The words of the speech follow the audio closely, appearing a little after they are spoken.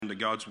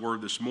God's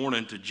Word this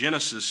morning to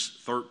Genesis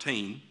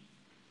 13.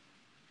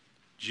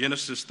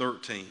 Genesis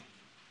 13.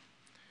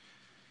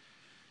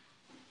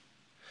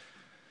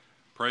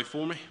 Pray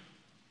for me.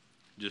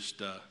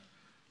 Just like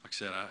I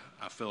said,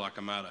 I feel like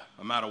I'm out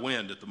of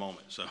wind at the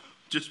moment, so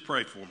just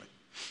pray for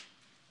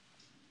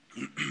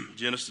me.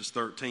 Genesis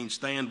 13.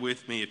 Stand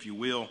with me, if you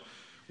will,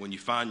 when you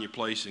find your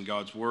place in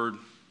God's Word.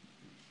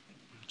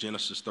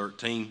 Genesis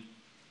 13.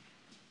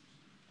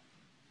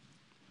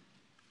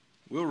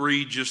 We'll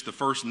read just the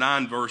first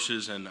 9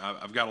 verses, and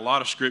I've got a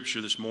lot of scripture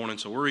this morning,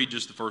 so we'll read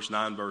just the first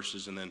 9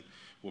 verses, and then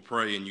we'll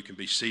pray, and you can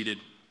be seated.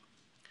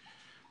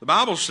 The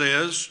Bible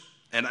says,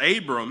 "And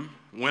Abram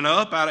went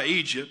up out of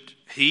Egypt,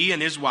 he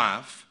and his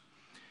wife,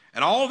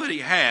 and all that he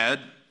had,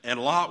 and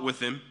Lot with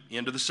him,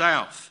 into the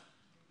south.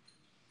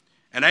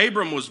 And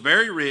Abram was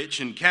very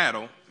rich in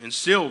cattle, in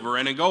silver,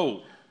 and in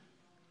gold.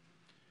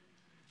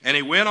 And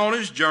he went on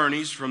his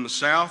journeys from the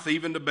south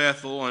even to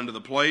Bethel, unto the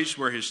place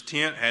where his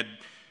tent had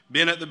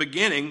been at the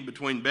beginning,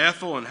 between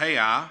Bethel and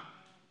Hai,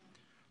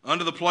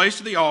 unto the place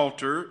of the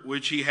altar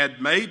which he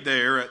had made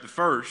there at the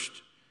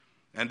first.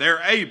 And there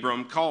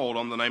Abram called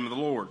on the name of the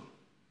Lord.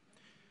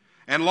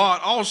 And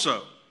Lot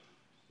also,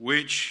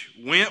 which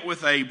went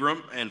with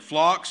Abram, and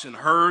flocks and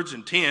herds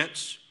and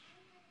tents.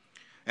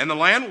 And the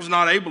land was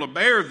not able to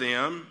bear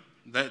them,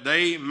 that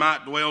they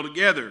might dwell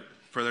together,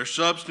 for their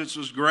substance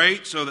was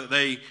great, so that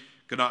they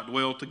could not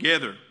dwell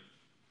together.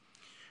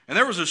 And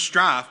there was a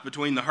strife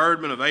between the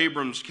herdmen of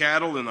Abram's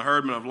cattle and the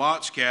herdmen of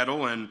Lot's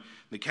cattle, and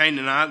the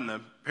Canaanite and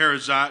the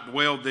Perizzite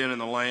dwelled then in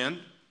the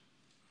land.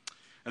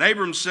 And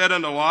Abram said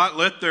unto Lot,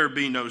 Let there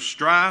be no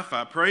strife,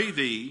 I pray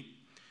thee,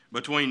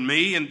 between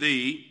me and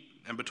thee,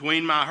 and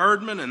between my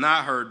herdmen and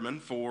thy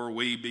herdmen, for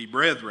we be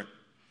brethren.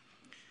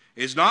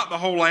 Is not the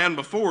whole land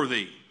before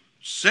thee?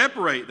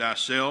 Separate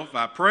thyself,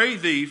 I pray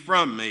thee,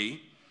 from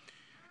me.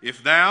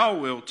 If thou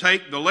wilt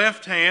take the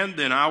left hand,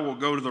 then I will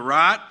go to the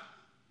right.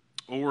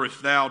 Or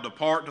if thou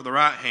depart to the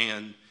right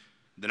hand,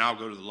 then I'll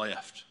go to the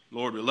left."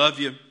 Lord, we love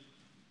you.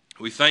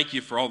 We thank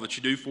you for all that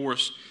you do for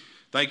us.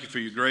 Thank you for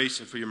your grace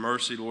and for your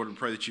mercy, Lord, and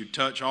pray that you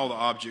touch all the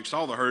objects,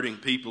 all the hurting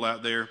people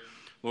out there.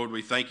 Lord,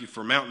 we thank you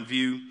for Mountain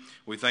View.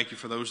 We thank you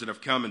for those that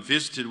have come and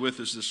visited with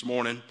us this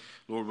morning.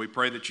 Lord, we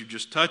pray that you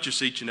just touch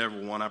us, each and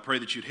every one. I pray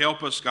that you'd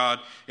help us, God,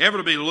 ever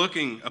to be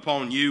looking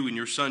upon you and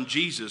your Son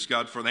Jesus,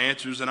 God, for the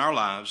answers in our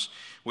lives.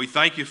 We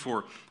thank you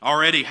for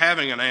already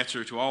having an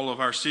answer to all of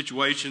our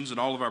situations and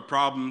all of our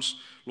problems,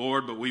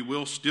 Lord, but we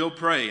will still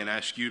pray and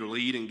ask you to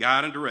lead and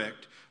guide and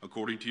direct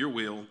according to your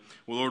will.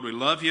 Well, Lord, we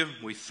love you.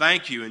 We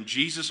thank you in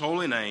Jesus'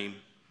 holy name.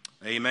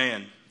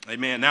 Amen.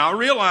 Amen. Now, I'm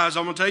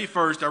going to tell you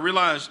first, I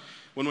realize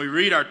when we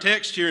read our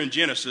text here in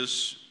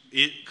Genesis,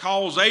 it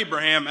calls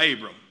Abraham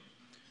Abram.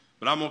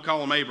 But I'm going to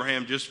call him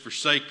Abraham just for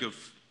sake of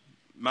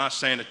my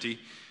sanity.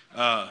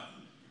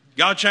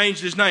 God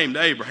changed his name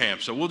to Abraham,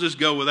 so we'll just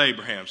go with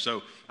Abraham.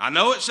 So I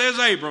know it says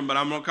Abram, but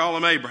I'm going to call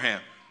him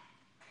Abraham.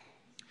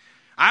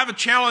 I have a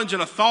challenge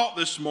and a thought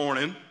this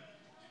morning,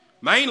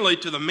 mainly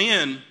to the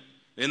men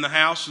in the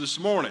house this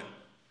morning.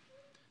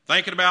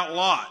 Thinking about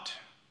Lot.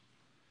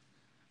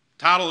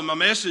 The title of my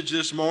message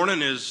this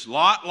morning is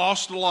Lot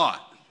Lost a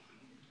Lot.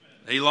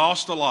 He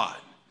lost a lot.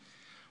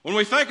 When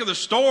we think of the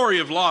story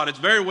of Lot, it's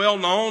very well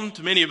known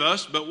to many of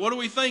us, but what do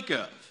we think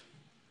of?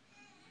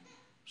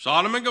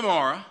 Sodom and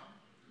Gomorrah.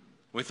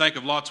 We think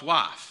of Lot's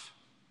wife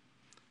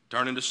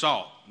turning to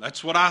salt.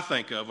 That's what I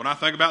think of. When I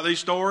think about this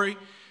story,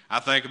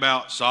 I think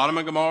about Sodom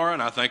and Gomorrah,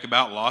 and I think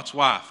about Lot's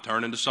wife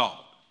turning to salt.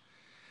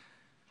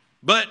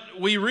 But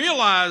we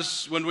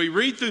realize when we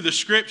read through the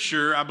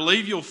scripture, I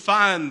believe you'll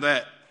find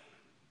that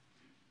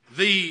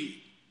the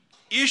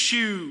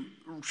issue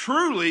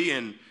truly,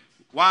 and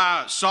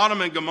why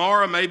Sodom and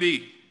Gomorrah,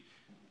 maybe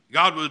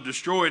God would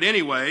destroy it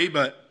anyway,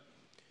 but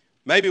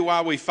maybe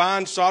why we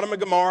find Sodom and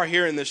Gomorrah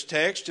here in this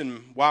text,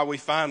 and why we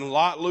find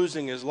Lot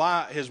losing his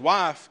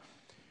wife,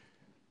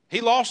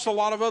 he lost a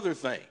lot of other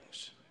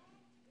things.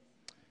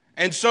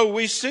 And so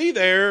we see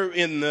there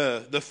in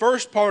the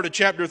first part of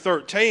chapter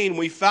 13,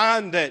 we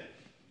find that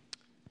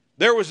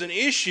there was an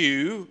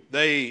issue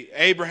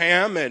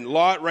Abraham and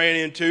Lot ran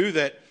into,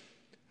 that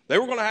they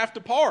were going to have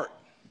to part.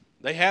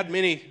 They had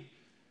many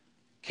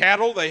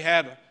cattle, they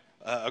had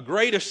a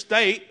great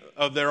estate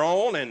of their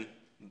own, and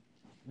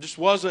just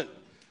wasn't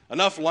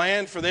enough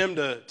land for them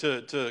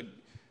to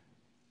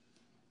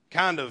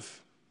kind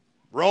of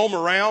roam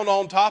around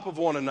on top of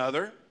one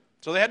another.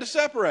 So they had to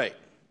separate.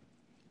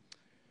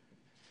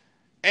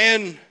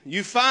 And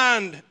you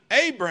find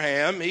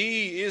Abraham,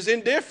 he is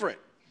indifferent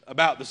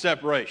about the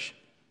separation.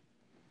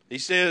 He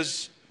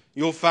says,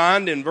 you'll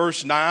find in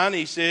verse 9,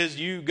 he says,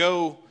 you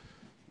go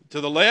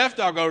to the left,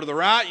 I'll go to the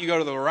right. You go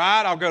to the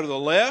right, I'll go to the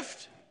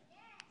left.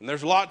 And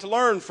there's a lot to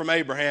learn from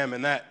Abraham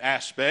in that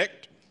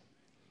aspect.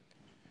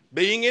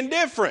 Being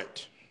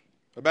indifferent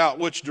about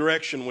which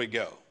direction we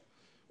go.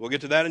 We'll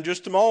get to that in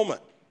just a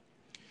moment.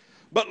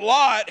 But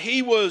Lot,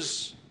 he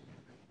was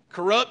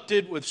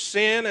corrupted with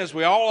sin, as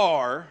we all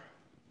are,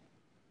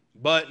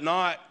 but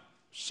not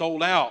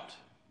sold out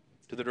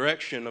to the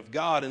direction of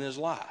God in his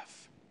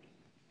life.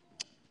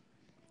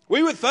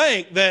 We would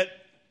think that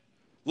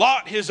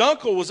Lot, his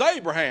uncle, was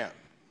Abraham,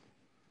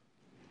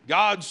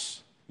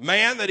 God's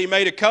man that he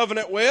made a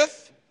covenant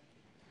with,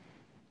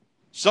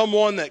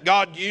 someone that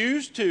God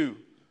used to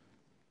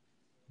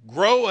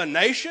grow a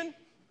nation,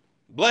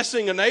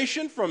 blessing a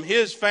nation from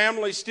his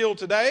family still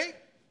today.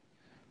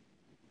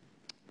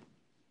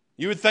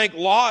 You would think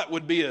Lot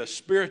would be a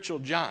spiritual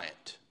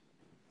giant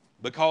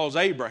because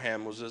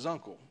Abraham was his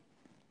uncle.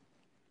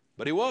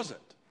 But he wasn't.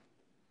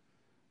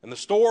 And the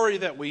story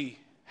that we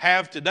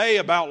have today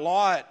about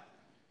Lot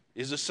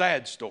is a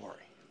sad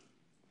story.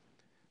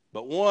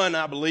 But one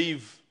I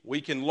believe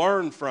we can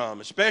learn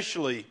from,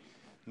 especially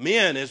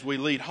men as we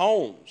lead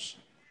homes.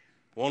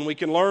 One we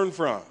can learn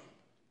from.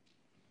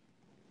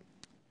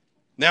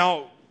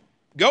 Now,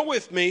 go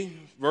with me,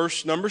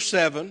 verse number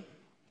 7.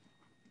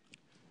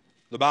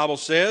 The Bible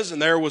says, "And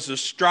there was a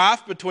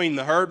strife between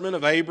the herdmen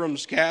of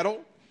Abram's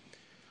cattle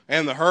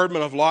and the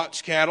herdmen of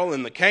Lot's cattle,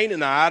 and the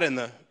Canaanite and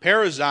the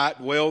Perizzite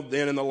dwelled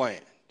then in the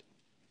land."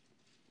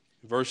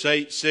 Verse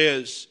 8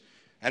 says,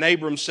 "And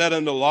Abram said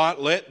unto Lot,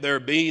 Let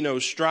there be no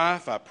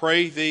strife, I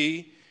pray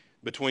thee,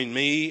 between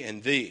me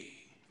and thee,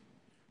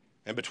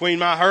 and between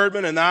my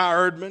herdmen and thy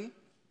herdmen,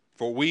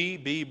 for we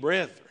be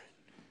brethren."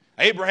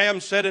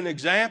 Abraham set an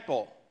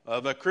example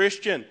of a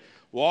Christian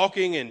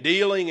walking and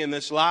dealing in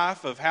this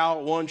life of how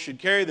one should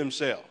carry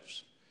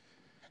themselves.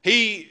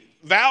 He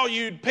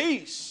valued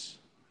peace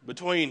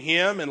between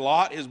him and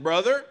Lot, his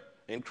brother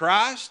in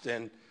Christ,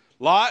 and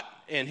Lot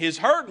and his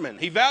herdmen.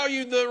 He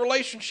valued the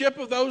relationship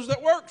of those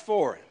that worked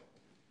for him.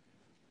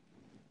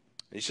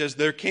 He says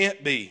there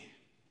can't be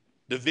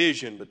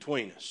division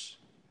between us.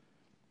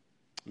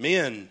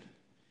 Men,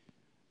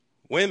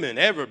 women,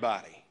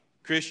 everybody,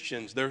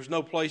 Christians, there's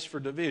no place for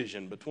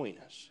division between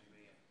us.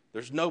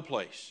 There's no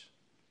place.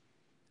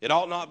 It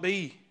ought not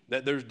be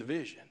that there's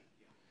division.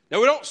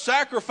 Now, we don't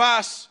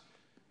sacrifice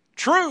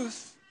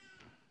truth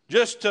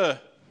just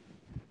to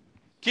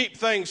keep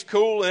things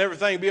cool and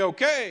everything be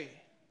okay.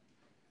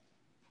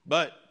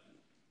 But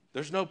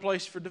there's no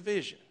place for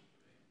division.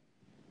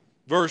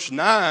 Verse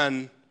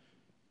 9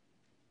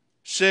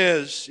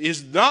 says,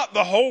 "Is not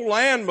the whole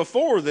land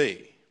before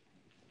thee?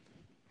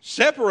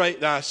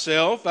 Separate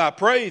thyself, I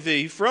pray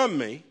thee, from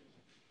me.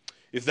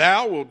 If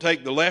thou wilt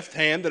take the left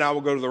hand, then I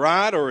will go to the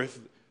right, or if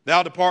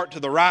thou depart to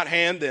the right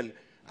hand, then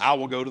I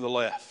will go to the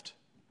left."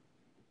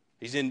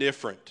 He's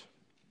indifferent.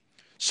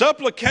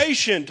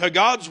 Supplication to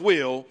God's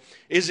will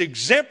is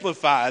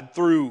exemplified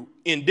through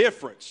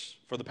indifference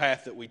for the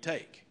path that we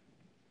take.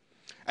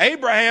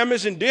 Abraham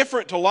is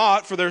indifferent to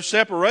Lot for their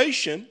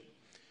separation.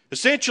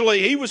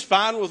 Essentially, he was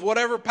fine with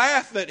whatever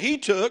path that he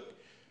took,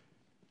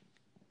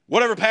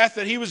 whatever path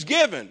that he was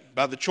given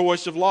by the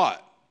choice of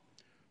Lot.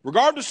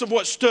 Regardless of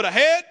what stood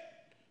ahead,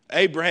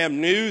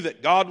 Abraham knew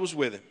that God was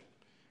with him,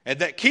 and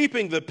that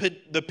keeping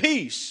the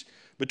peace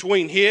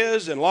between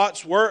his and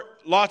Lot's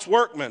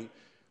workmen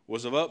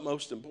was of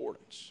utmost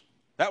importance.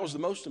 That was the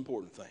most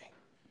important thing.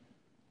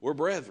 We're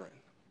brethren.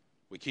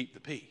 We keep the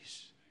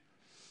peace.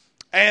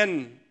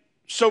 And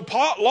so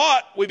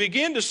Lot, we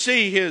begin to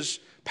see his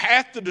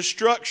path to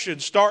destruction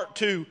start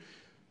to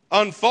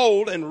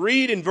unfold, and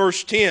read in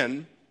verse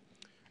 10,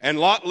 "And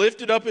Lot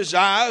lifted up his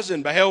eyes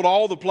and beheld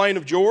all the plain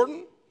of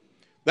Jordan,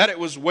 that it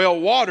was well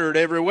watered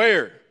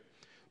everywhere.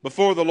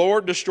 Before the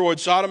Lord destroyed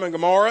Sodom and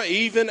Gomorrah,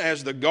 even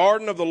as the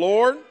garden of the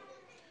Lord,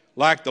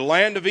 like the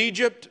land of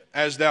Egypt,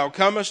 as thou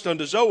comest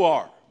unto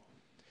Zoar."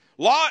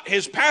 Lot,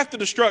 his path to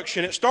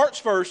destruction, it starts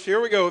first. Here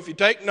we go, if you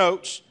take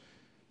notes.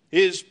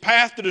 His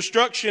path to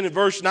destruction in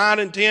verse 9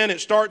 and 10, it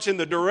starts in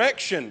the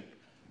direction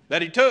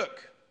that he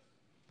took.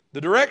 The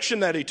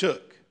direction that he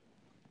took.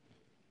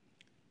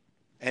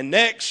 And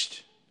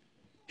next,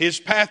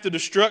 his path to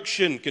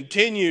destruction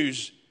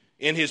continues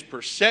in his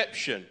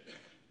perception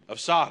of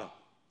Sodom.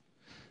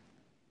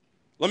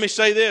 Let me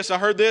say this. I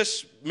heard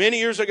this many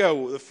years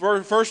ago. The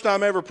first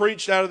time I ever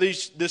preached out of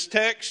this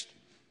text.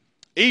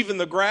 Even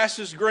the grass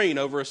is green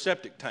over a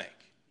septic tank.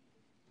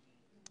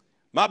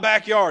 My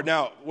backyard.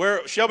 Now,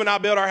 where Shelby and I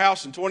built our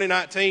house in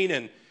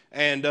 2019,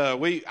 and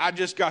I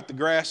just got the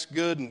grass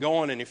good and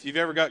going. And if you've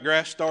ever got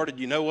grass started,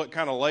 you know what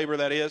kind of labor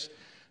that is.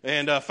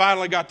 And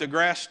finally got the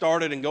grass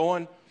started and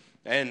going.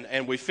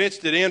 And we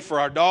fenced it in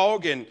for our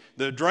dog, and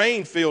the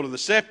drain field of the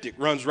septic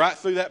runs right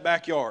through that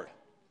backyard.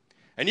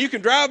 And you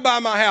can drive by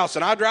my house,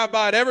 and I drive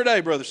by it every day,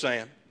 Brother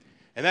Sam.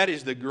 And that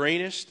is the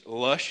greenest,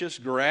 luscious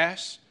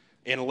grass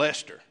in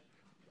Lester.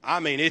 I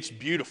mean, it's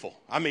beautiful.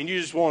 I mean, you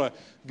just want to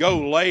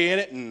go lay in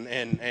it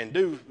and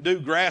do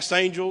grass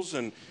angels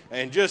and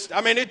just,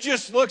 I mean, it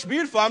just looks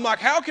beautiful. I'm like,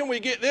 how can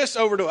we get this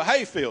over to a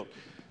hayfield?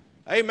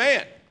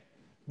 Amen.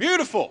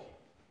 Beautiful.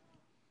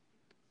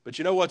 But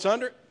you know what's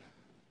under it?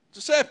 It's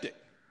a septic.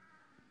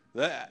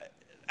 Lot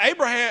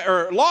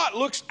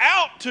looks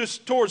out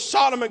towards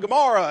Sodom and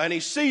Gomorrah, and he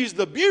sees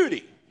the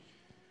beauty.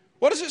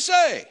 What does it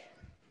say?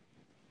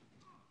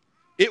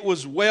 It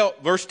was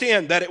verse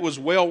 10, that it was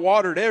well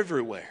watered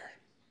everywhere.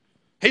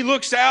 He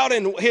looks out,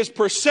 and his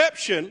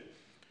perception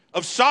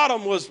of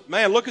Sodom was,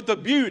 man, look at the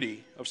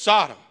beauty of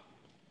Sodom.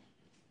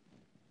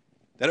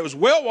 that it was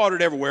well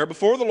watered everywhere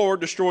before the Lord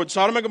destroyed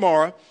Sodom and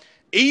Gomorrah,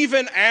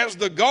 even as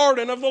the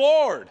garden of the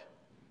Lord.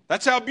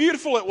 That's how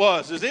beautiful it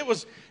was. It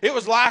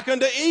was like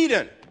unto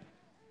Eden.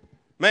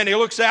 Man, he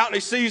looks out and he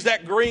sees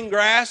that green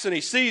grass, and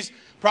he sees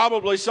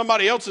probably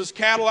somebody else's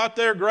cattle out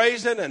there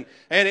grazing, and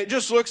it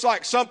just looks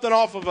like something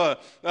off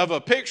of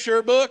a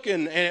picture book,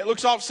 and it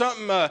looks off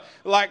something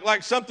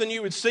like something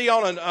you would see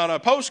on a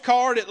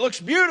postcard. It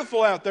looks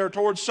beautiful out there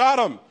towards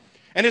Sodom.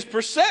 And his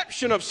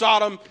perception of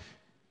Sodom,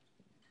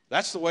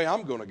 that's the way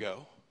I'm going to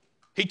go.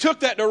 He took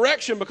that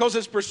direction because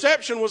his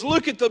perception was,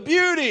 look at the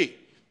beauty.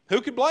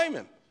 Who could blame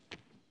him?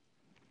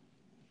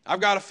 I've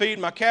got to feed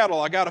my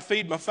cattle. I've got to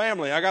feed my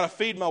family. I've got to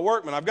feed my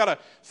workmen. I've got to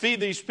feed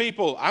these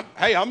people. I'm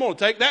going to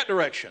take that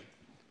direction.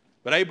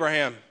 But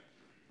Abraham,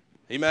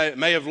 he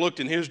may have looked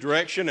in his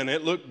direction, and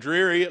it looked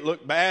dreary, it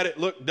looked bad, it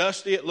looked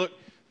dusty,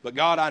 but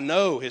God, I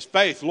know his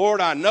faith.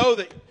 Lord, I know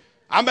that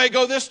I may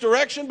go this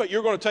direction, but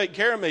you're going to take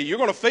care of me. You're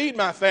going to feed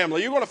my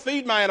family. You're going to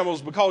feed my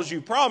animals because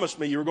you promised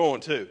me you were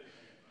going to.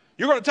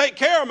 You're going to take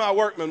care of my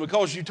workmen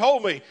because you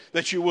told me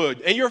that you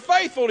would. And you're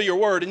faithful to your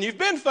word, and you've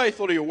been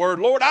faithful to your word.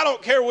 Lord, I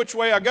don't care which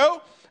way I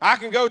go. I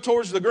can go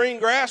towards the green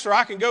grass, or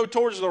I can go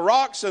towards the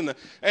rocks and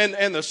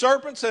the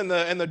serpents and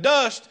the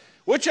dust.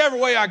 Whichever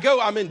way I go,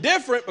 I'm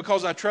indifferent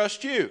because I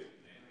trust you.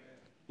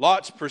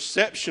 Lot's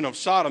perception of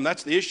Sodom,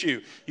 that's the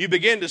issue. You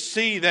begin to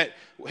see that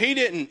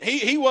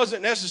he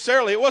wasn't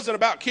necessarily, it wasn't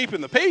about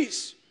keeping the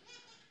peace.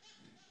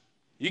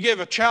 You give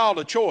a child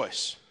a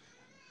choice.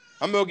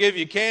 I'm going to give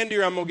you candy,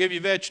 or I'm going to give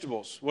you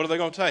vegetables. What are they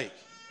going to take?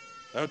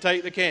 They'll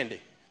take the candy.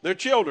 They're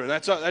children.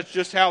 That's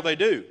just how they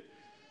do.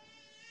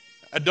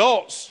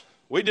 Adults,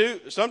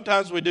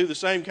 sometimes we do the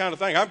same kind of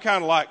thing. I'm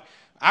kind of like,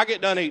 I get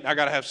done eating, I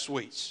got to have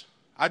sweets.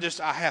 I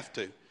have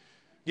to.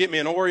 Get me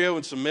an Oreo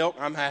and some milk,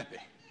 I'm happy.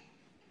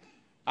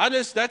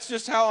 That's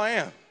just how I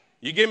am.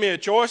 You give me a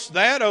choice,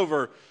 that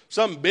over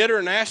some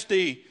bitter,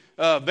 nasty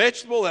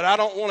vegetable that I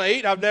don't want to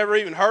eat, I've never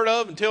even heard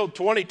of until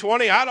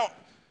 2020. I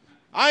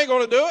ain't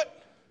going to do it.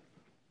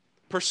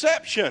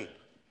 Perception.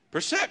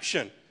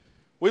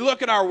 We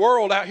look at our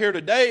world out here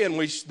today, and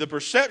the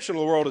perception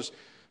of the world is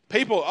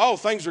people,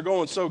 things are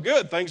going so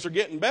good. Things are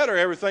getting better.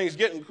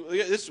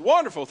 It's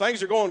wonderful.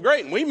 Things are going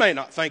great. And we may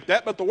not think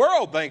that, but the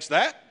world thinks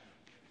that.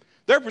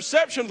 Their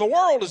perception of the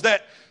world is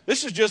that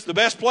this is just the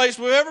best place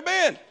we've ever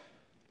been.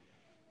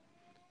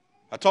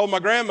 I told my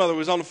grandmother, who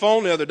was on the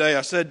phone the other day,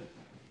 I said,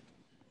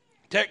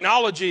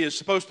 technology is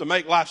supposed to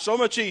make life so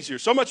much easier,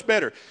 so much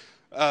better.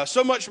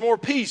 So much more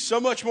peace, so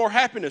much more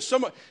happiness.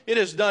 It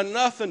has done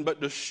nothing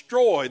but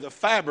destroy the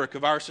fabric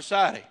of our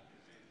society.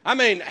 I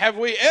mean, have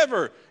we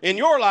ever, in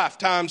your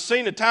lifetime,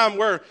 seen a time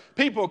where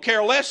people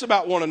care less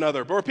about one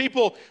another, where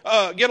people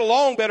get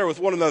along better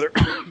with one another,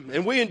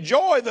 and we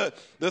enjoy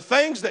the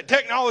things that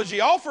technology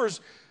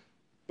offers,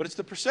 but it's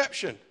the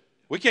perception.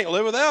 We can't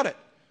live without it.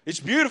 It's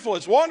beautiful,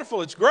 it's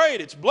wonderful, it's great,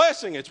 it's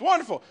blessing, it's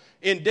wonderful.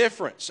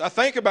 Indifference. I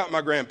think about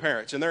my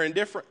grandparents and their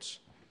indifference.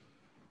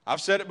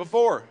 I've said it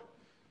before.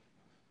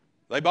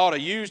 They bought a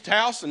used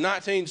house in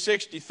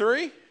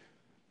 1963.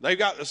 They've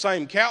got the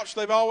same couch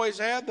they've always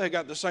had. They've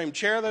got the same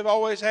chair they've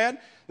always had.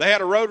 They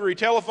had a rotary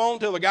telephone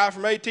until the guy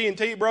from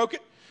AT&T broke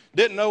it.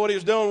 Didn't know what he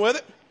was doing with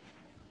it.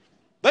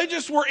 They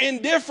just were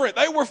indifferent.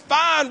 They were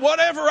fine.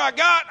 Whatever I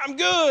got, I'm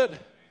good.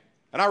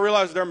 And I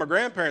realize they're my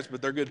grandparents,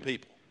 but they're good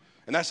people.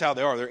 And that's how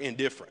they are. They're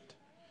indifferent.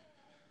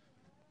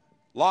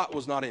 Lot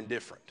was not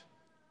indifferent.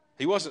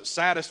 He wasn't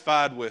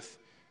satisfied with,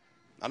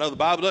 I know the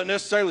Bible doesn't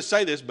necessarily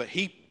say this, but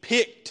he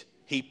picked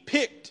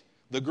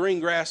the green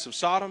grass of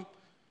Sodom.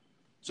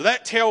 So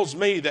that tells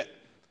me that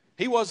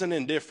he wasn't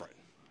indifferent.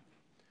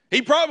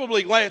 He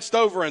probably glanced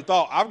over and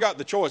thought, I've got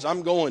the choice.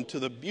 I'm going to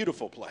the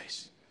beautiful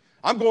place.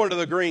 I'm going to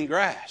the green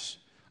grass.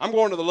 I'm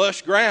going to the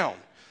lush ground.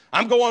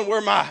 I'm going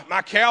where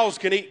my cows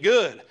can eat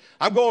good.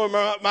 I'm going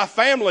where my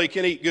family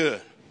can eat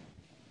good.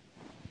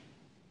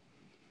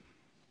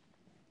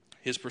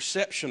 His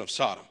perception of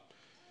Sodom.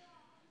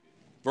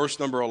 Verse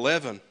number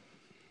 11.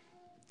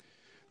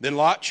 Then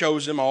Lot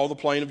chose him all the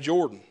plain of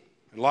Jordan.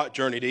 And Lot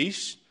journeyed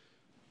east,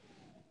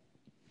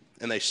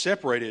 and they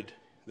separated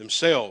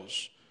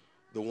themselves,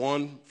 the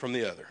one from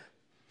the other.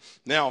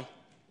 Now,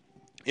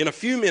 in a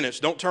few minutes,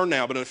 don't turn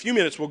now, but in a few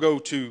minutes we'll go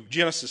to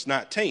Genesis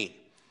 19.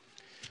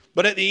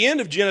 But at the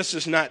end of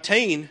Genesis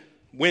 19,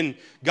 when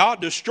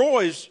God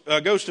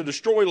goes to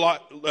destroy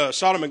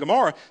Sodom and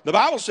Gomorrah, the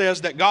Bible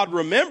says that God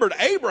remembered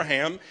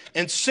Abraham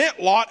and sent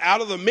Lot out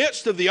of the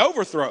midst of the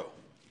overthrow.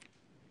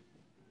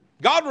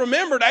 God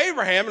remembered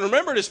Abraham and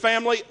remembered his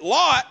family.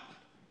 Lot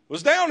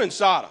was down in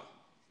Sodom.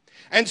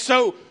 And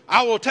so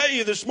I will tell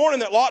you this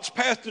morning that Lot's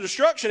path to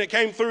destruction, it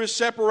came through his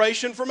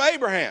separation from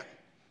Abraham.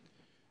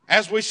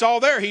 As we saw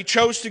there, he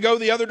chose to go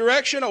the other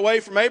direction away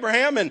from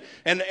Abraham, and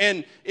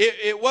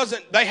it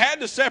wasn't, they had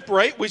to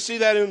separate. We see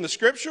that in the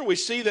scripture. We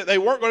see that they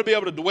weren't going to be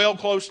able to dwell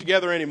close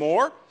together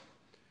anymore.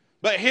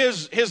 But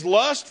his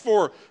lust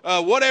for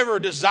whatever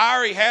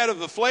desire he had of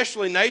the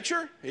fleshly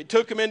nature, it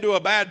took him into a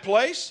bad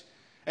place.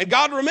 And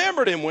God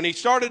remembered him when he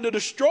started to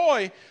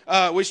destroy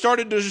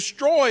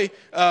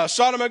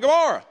Sodom and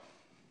Gomorrah.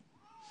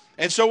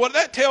 And so what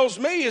that tells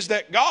me is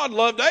that God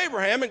loved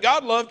Abraham and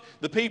God loved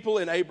the people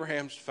in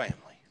Abraham's family.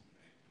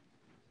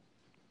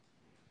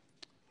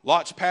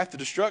 Lot's path to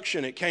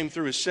destruction, it came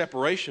through his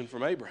separation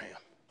from Abraham.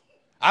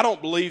 I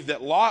don't believe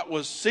that Lot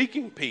was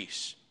seeking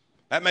peace.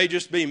 That may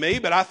just be me,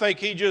 but I think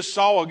he just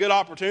saw a good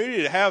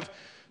opportunity to have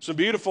some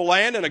beautiful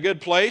land and a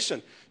good place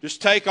and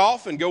just take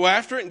off and go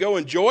after it and go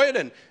enjoy it.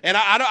 And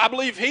I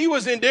believe he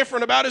was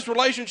indifferent about his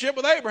relationship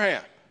with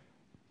Abraham.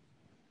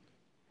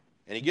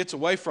 And he gets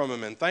away from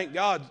him, and thank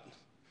God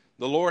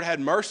the Lord had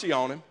mercy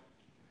on him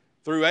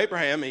through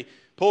Abraham. He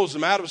pulls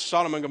them out of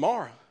Sodom and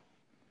Gomorrah.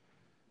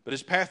 But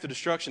his path to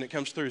destruction, it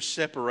comes through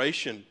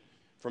separation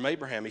from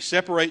Abraham. He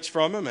separates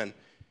from him, and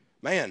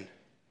man,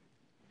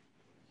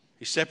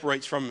 he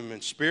separates from him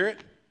in spirit,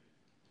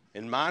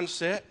 in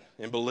mindset,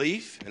 in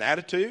belief, in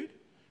attitude.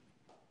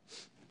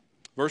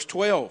 Verse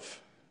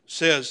 12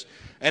 says,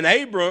 And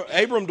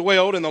Abram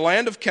dwelled in the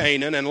land of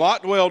Canaan, and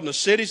Lot dwelled in the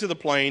cities of the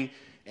plain,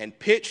 and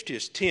pitched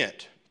his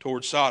tent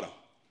toward Sodom.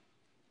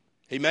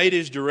 He made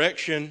his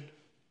direction,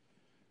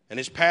 and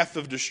his path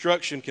of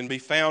destruction can be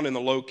found in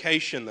the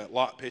location that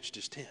Lot pitched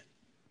his tent.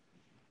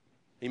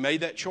 He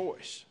made that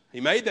choice. He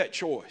made that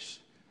choice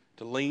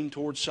to lean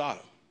toward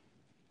Sodom.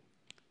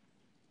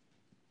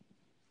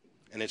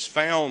 And it's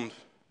found,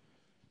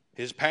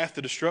 his path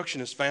to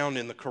destruction is found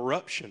in the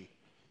corruption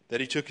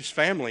that he took his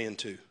family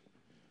into.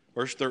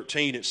 Verse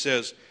 13, it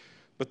says,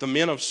 But the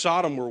men of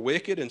Sodom were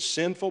wicked and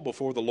sinful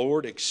before the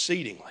Lord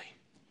exceedingly.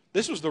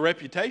 This was the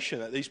reputation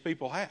that these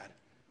people had.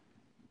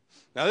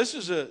 Now, this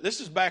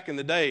is back in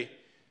the day.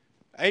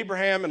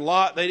 Abraham and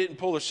Lot, they didn't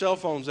pull their cell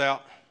phones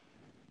out,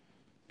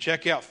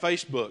 check out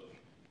Facebook.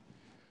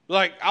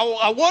 Like,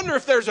 I wonder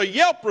if there's a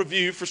Yelp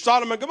review for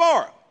Sodom and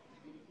Gomorrah.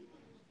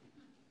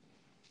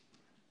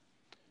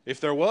 If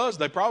there was,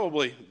 they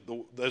probably,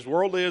 as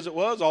worldly as it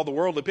was, all the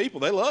worldly people,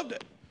 they loved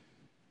it.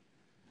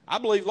 I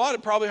believe Lot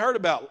had probably heard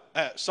about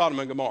Sodom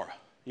and Gomorrah.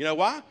 You know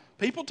why?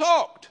 People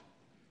talked.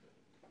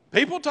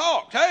 People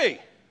talked. Hey,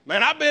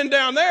 man, I've been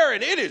down there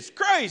and it is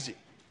crazy.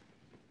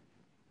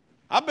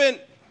 I've been,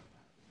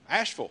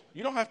 Asheville.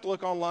 You don't have to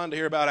look online to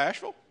hear about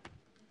Asheville.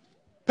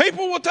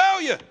 People will tell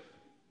you.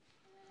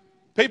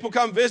 People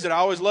come visit. I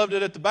always loved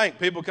it at the bank.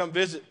 People come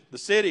visit the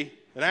city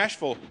in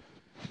Asheville.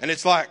 And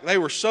it's like they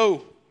were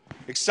so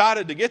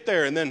excited to get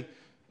there. And then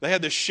they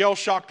had this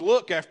shell-shocked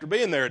look after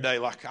being there a day.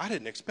 Like, I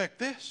didn't expect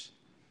this.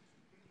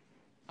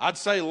 I'd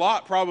say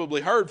Lot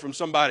probably heard from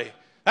somebody,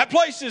 that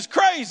place is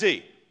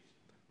crazy.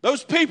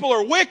 Those people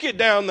are wicked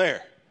down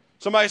there.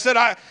 Somebody said,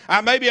 I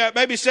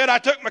maybe said I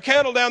took my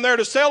cattle down there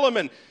to sell them,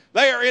 and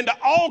they are into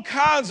all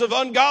kinds of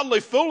ungodly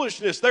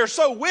foolishness. They're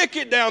so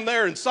wicked down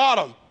there in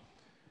Sodom.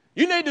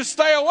 You need to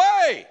stay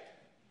away.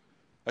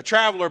 A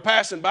traveler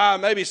passing by,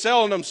 maybe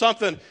selling them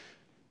something.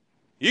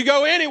 You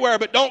go anywhere,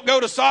 but don't go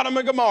to Sodom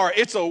and Gomorrah.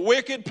 It's a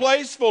wicked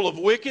place full of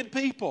wicked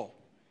people.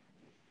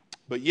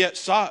 But yet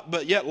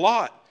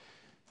Lot,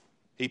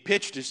 he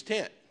pitched his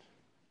tent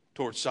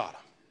towards Sodom.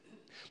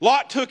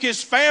 Lot took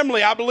his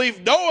family, I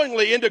believe,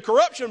 knowingly into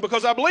corruption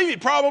because I believe he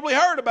probably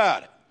heard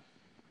about it.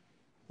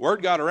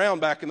 Word got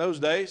around back in those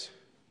days.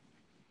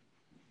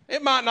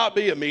 It might not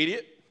be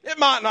immediate. It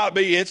might not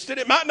be instant.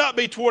 It might not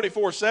be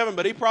 24/7,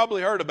 but he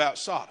probably heard about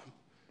Sodom.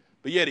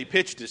 But yet he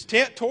pitched his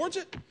tent towards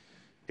it.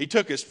 He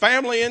took his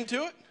family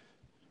into it.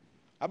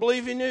 I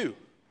believe he knew.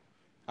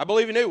 I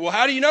believe he knew. Well,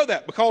 how do you know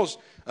that? Because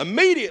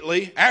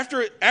immediately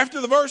after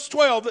the verse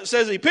 12 that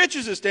says he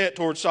pitches his tent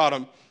towards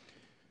Sodom,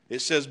 it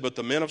says, But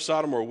the men of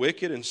Sodom were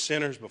wicked and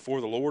sinners before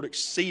the Lord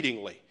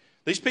exceedingly.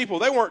 These people,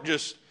 they weren't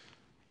just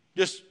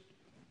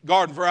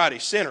garden variety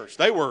sinners.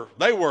 They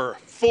were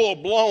full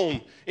blown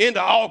into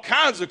all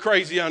kinds of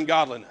crazy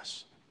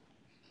ungodliness.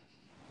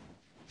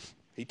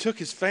 He took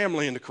his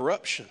family into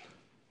corruption.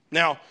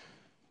 Now,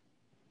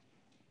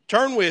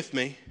 turn with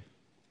me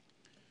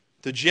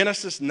to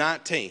Genesis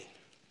 19.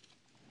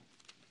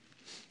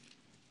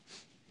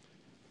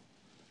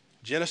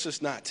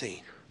 Genesis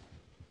 19.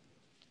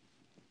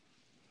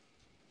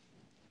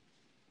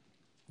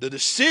 The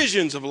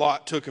decisions of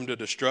Lot took him to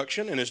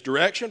destruction in his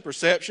direction,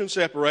 perception,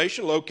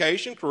 separation,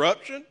 location,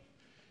 corruption.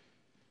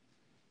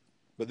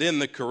 But then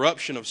the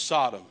corruption of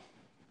Sodom,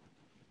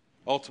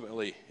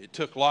 ultimately, it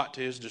took Lot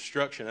to his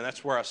destruction. And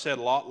that's where I said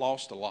Lot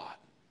lost a lot.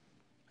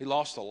 He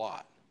lost a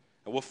lot.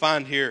 And we'll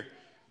find here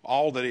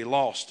all that he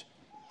lost.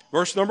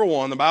 Verse number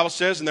 1, the Bible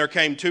says, And there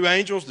came 2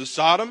 angels to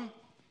Sodom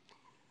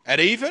at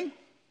even.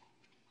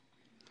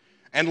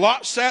 And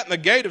Lot sat in the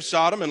gate of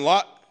Sodom, and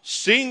Lot,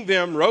 seeing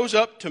them, rose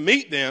up to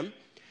meet them.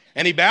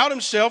 And he bowed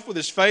himself with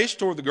his face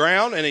toward the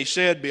ground, and he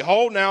said,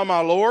 Behold now, my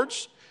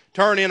lords,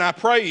 turn in, I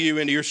pray you,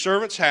 into your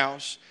servant's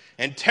house,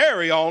 and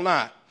tarry all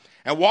night.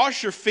 And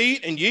wash your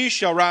feet, and ye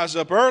shall rise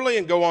up early,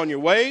 and go on your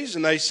ways.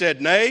 And they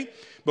said, Nay,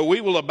 but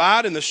we will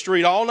abide in the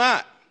street all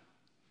night.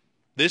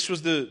 This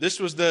was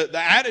the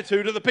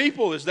attitude of the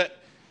people, is that,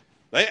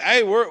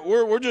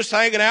 we're just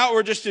hanging out,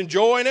 we're just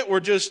enjoying it, we're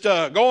just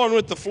going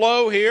with the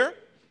flow here.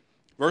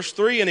 Verse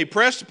 3, And he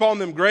pressed upon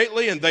them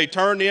greatly, and they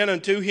turned in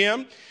unto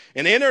him,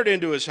 and entered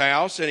into his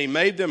house, and he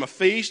made them a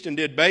feast, and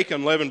did bake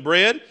unleavened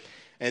bread,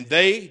 and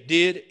they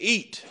did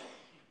eat.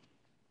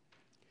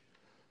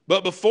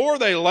 But before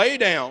they lay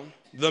down,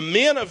 the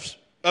men of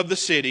the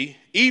city,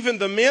 even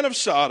the men of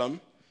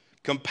Sodom,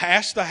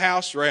 compassed the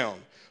house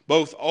round,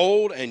 both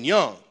old and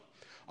young,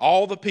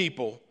 all the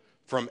people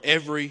from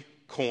every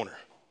corner.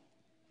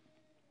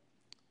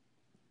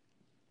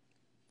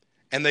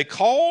 And they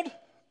called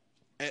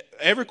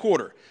every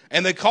quarter.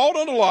 And they called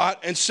unto Lot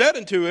and said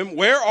unto him,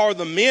 Where are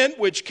the men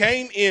which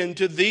came in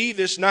to thee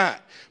this night?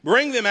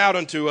 Bring them out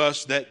unto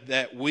us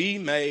that we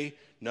may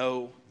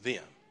know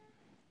them.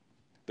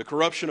 The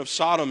corruption of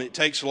Sodom, it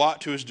takes Lot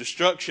to his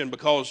destruction,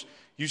 because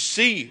you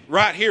see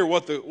right here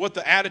what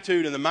the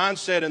attitude and the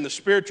mindset and the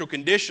spiritual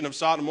condition of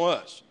Sodom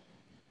was.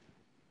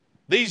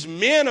 These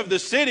men of the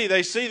city,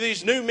 they see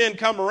these new men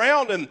come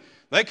around, and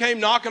they came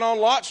knocking on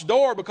Lot's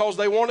door because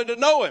they wanted to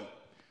know him.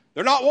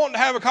 They're not wanting to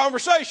have a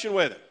conversation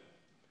with him.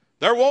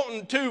 They're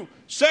wanting to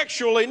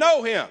sexually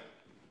know him.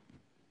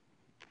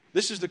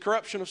 This is the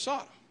corruption of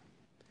Sodom.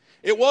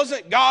 It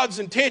wasn't God's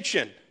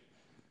intention.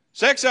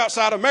 Sex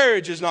outside of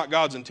marriage is not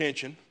God's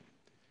intention,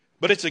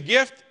 but it's a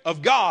gift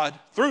of God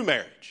through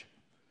marriage.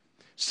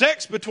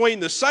 Sex between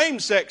the same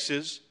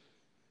sexes,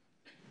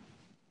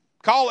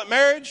 call it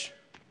marriage,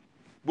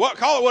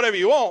 call it whatever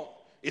you want,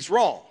 it's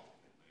wrong.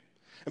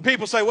 And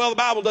people say, well, the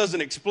Bible doesn't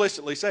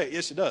explicitly say it.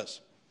 Yes, it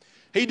does.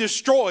 He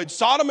destroyed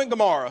Sodom and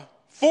Gomorrah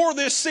for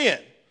this sin.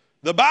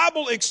 The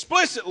Bible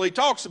explicitly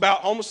talks about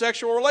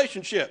homosexual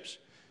relationships.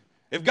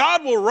 If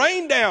God will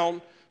rain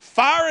down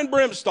fire and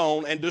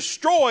brimstone and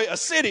destroy a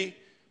city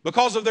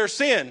because of their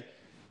sin,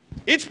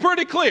 it's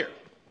pretty clear.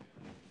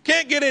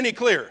 Can't get any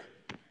clearer.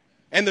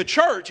 And the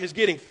church is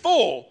getting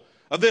full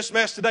of this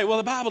mess today. Well,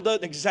 the Bible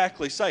doesn't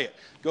exactly say it.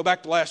 Go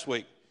back to last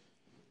week.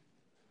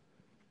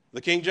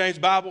 The King James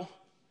Bible,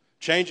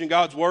 changing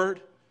God's word,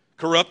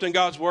 corrupting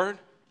God's word.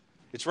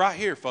 It's right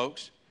here,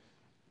 folks.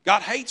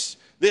 God hates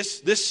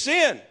this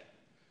sin.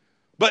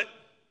 But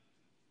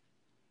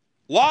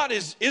Lot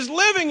is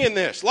living in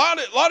this. Lot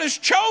has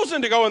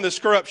chosen to go in this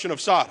corruption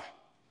of Sodom.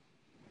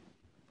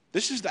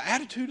 This is the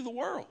attitude of the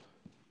world.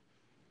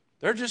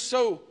 They're just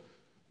so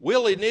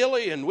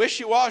willy-nilly and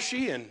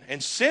wishy-washy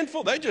and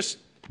sinful. They're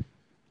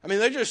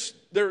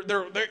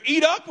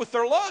eat up with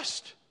their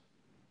lust.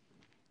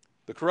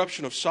 The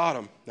corruption of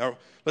Sodom. Now,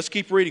 let's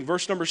keep reading.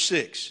 Verse number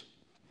 6.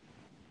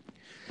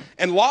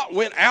 And Lot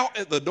went out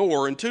at the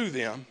door unto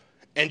them,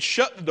 and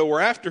shut the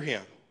door after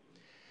him,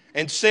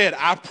 and said,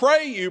 I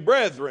pray you,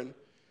 brethren,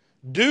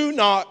 do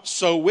not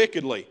so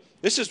wickedly.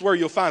 This is where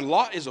you'll find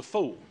Lot is a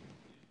fool.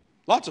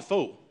 Lot's a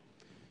fool.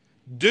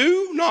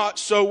 Do not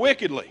so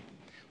wickedly.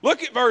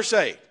 Look at verse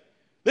 8.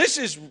 This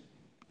is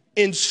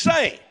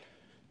insane.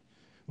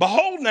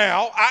 Behold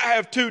now, I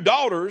have 2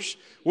 daughters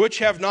which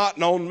have not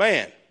known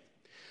man.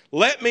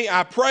 Let me,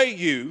 I pray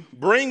you,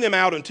 bring them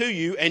out unto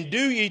you, and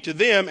do ye to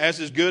them as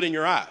is good in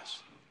your eyes.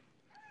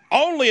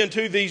 Only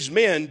unto these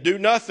men do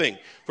nothing,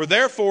 for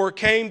therefore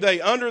came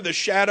they under the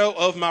shadow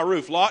of my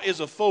roof. Lot is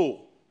a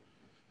fool.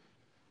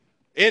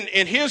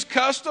 In his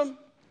custom,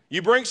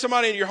 you bring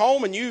somebody in your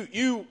home, and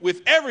you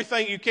with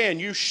everything you can,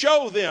 you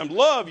show them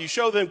love, you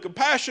show them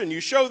compassion,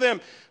 you show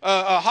them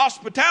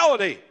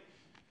hospitality.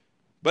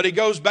 But he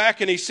goes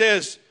back and he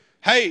says,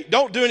 hey,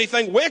 don't do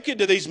anything wicked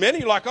to these men. And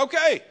you're like,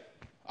 okay,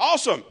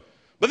 awesome.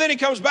 But then he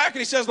comes back and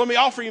he says, let me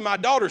offer you my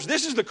daughters.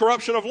 This is the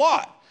corruption of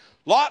Lot.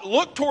 Lot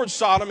looked towards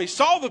Sodom. He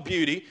saw the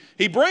beauty.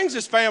 He brings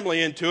his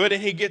family into it,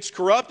 and he gets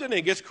corrupted, and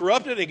he gets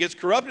corrupted, and he gets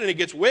corrupted, and he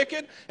gets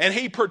wicked. And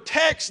he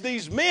protects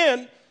these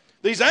men,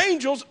 these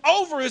angels,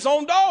 over his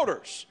own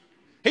daughters.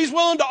 He's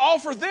willing to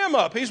offer them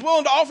up. He's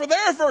willing to offer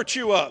their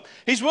virtue up.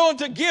 He's willing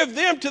to give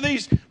them to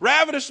these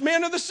ravenous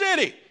men of the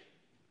city.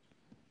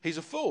 He's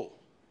a fool.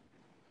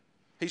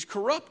 He's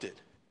corrupted.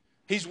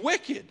 He's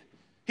wicked.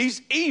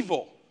 He's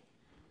evil.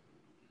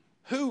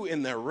 Who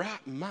in their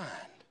right mind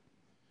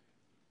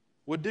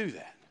would do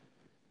that?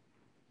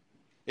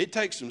 It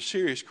takes some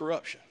serious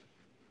corruption.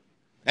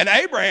 And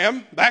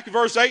Abraham, back in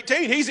verse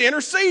 18, he's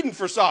interceding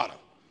for Sodom.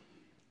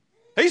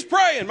 He's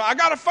praying, I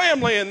got a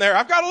family in there.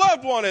 I've got a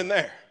loved one in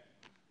there.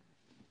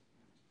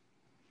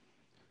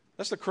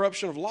 That's the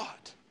corruption of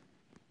Lot.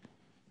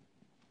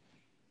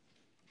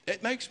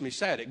 It makes me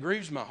sad. It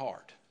grieves my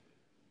heart.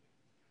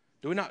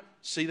 Do we not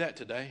see that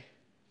today?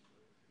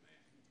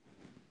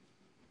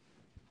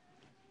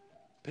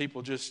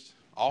 People just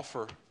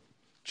offer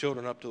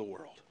children up to the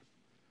world.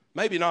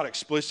 Maybe not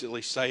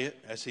explicitly say it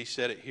as he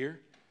said it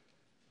here,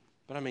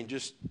 but I mean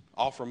just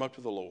offer them up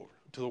to the Lord,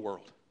 to the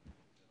world.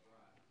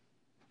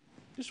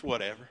 Just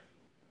whatever.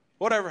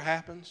 Whatever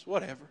happens,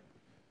 whatever.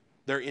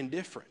 They're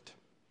indifferent.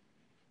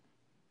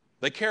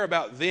 They care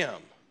about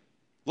them.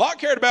 Lot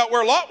cared about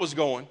where Lot was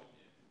going,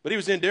 but he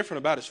was indifferent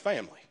about his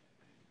family.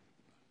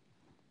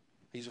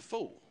 He's a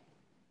fool.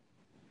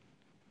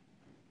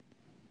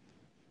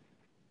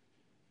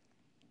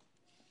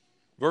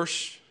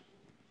 Verse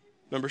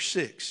number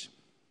 6.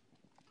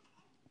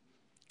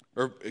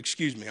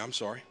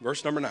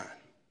 Verse number 9.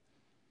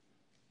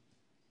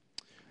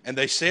 And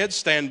they said,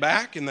 stand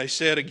back. And they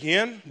said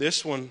again,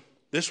 this one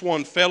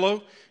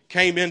fellow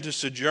came in to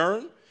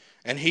sojourn.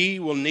 and he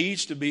will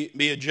needs to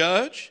be a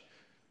judge.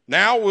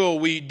 Now will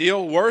we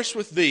deal worse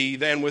with thee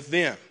than with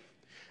them.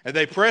 And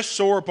they pressed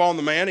sore upon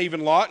the man,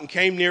 even Lot, and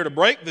came near to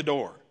break the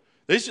door.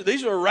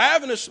 These are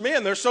ravenous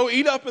men. They're so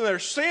eat up in their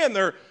sin,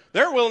 they're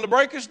willing to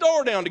break his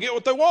door down to get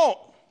what they want.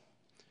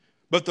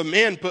 But the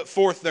men put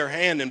forth their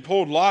hand and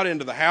pulled Lot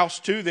into the house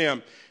to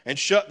them and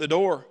shut the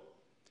door.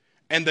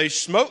 And they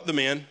smote the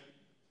men.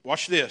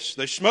 Watch this.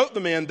 They smote the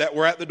men that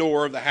were at the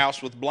door of the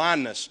house with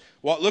blindness.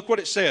 Look what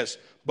it says.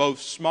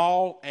 Both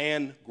small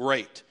and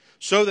great.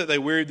 So that they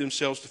wearied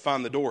themselves to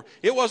find the door.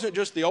 It wasn't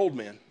just the old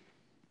men.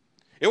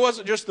 It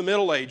wasn't just the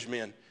middle-aged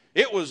men.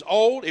 It was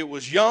old. It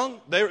was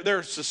young.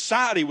 Their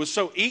society was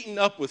so eaten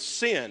up with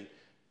sin.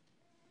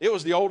 It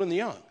was the old and the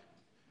young.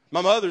 My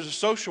mother's a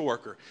social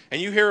worker,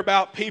 and you hear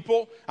about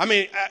people,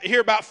 I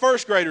hear about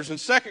first graders and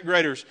second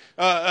graders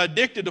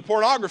addicted to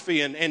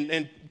pornography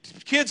and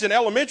kids in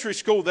elementary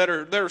school that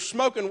are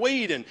smoking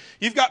weed, and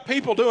you've got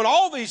people doing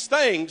all these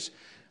things.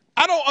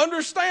 I don't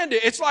understand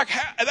it. It's like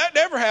that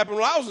never happened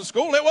when I was in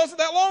school, and it wasn't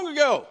that long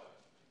ago.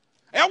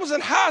 I was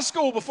in high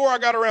school before I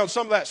got around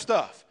some of that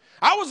stuff.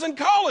 I was in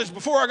college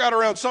before I got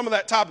around some of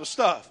that type of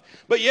stuff.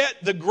 But yet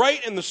the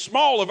great and the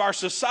small of our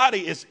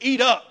society is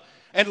eat up.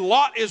 And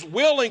Lot is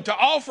willing to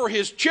offer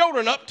his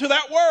children up to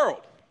that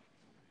world.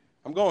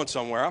 I'm going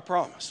somewhere, I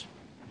promise.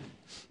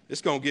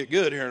 It's going to get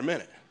good here in a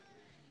minute.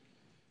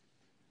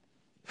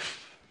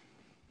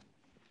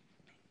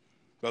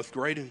 Both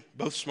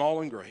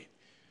small and great.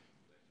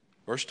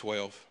 Verse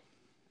 12.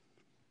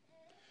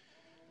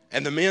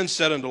 And the men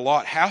said unto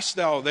Lot, Hast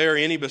thou there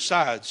any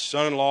besides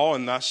son-in-law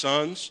and thy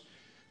sons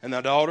and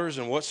thy daughters,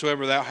 and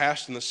whatsoever thou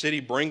hast in the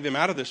city, bring them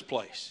out of this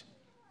place?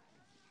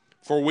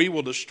 For we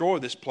will destroy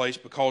this place,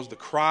 because the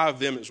cry of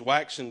them is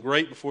waxen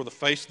great before the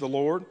face of the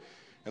Lord,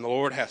 and the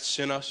Lord hath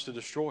sent us to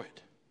destroy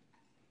it.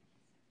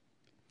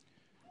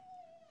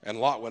 And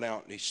Lot went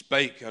out, and he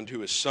spake unto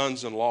his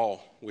sons-in-law,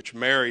 which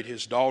married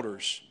his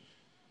daughters,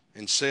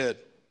 and said,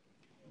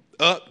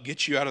 Up,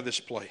 get you out of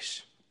this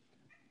place,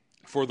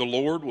 for the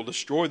Lord will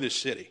destroy this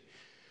city.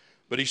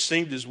 But he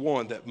seemed as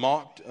one that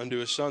mocked unto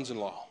his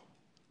sons-in-law.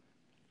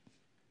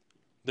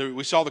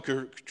 We saw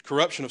the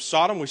corruption of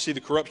Sodom, we see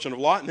the corruption of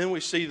Lot, and then we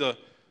see the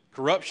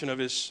corruption of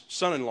his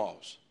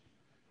son-in-laws.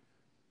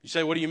 You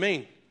say, what do you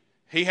mean?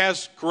 He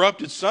has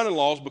corrupted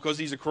son-in-laws because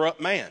he's a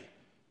corrupt man.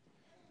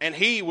 And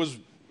he was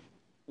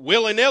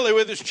willy-nilly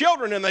with his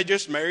children, and they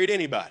just married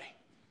anybody.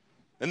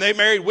 And they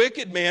married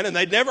wicked men, and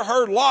they'd never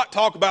heard Lot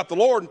talk about the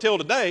Lord until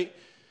today.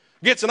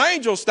 Gets an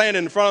angel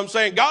standing in front of him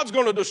saying, God's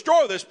going to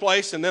destroy this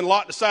place. And then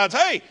Lot decides,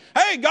 hey,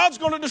 God's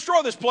going to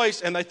destroy this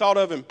place. And they thought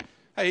of him,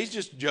 hey, he's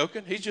just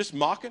joking. He's just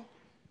mocking.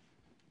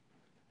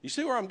 You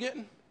see where I'm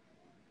getting?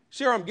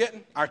 See where I'm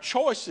getting? Our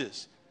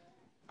choices,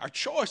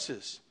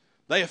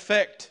 they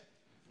affect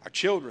our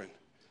children.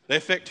 They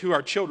affect who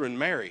our children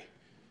marry.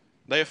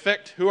 They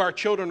affect who our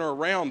children are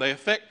around. They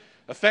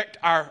affect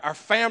our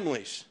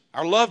families,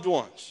 our loved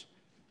ones,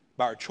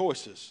 by our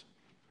choices.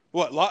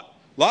 What?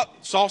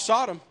 Lot saw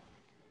Sodom,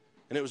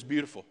 and it was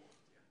beautiful.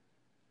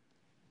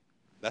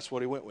 That's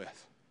what he went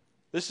with.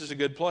 This is a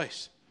good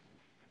place.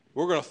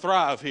 We're going to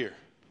thrive here.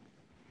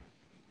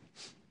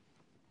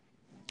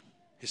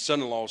 His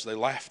son-in-laws, they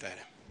laughed at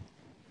him.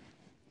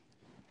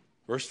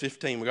 Verse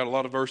 15, we got a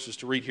lot of verses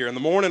to read here. And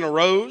the morning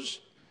arose,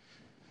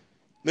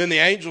 then the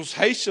angels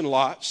hastened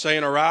Lot,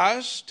 saying,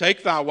 Arise,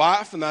 take thy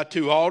wife and thy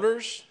two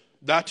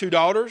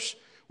daughters,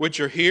 which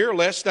are here,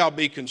 lest thou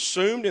be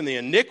consumed in the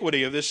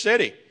iniquity of this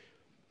city.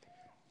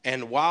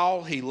 And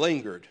while he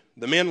lingered,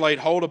 the men laid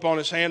hold upon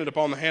his hand and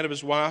upon the hand of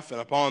his wife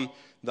and upon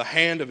the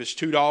hand of his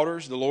two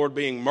daughters, the Lord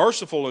being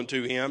merciful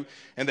unto him,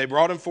 and they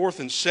brought him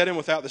forth and set him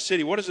without the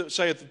city. What does it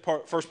say at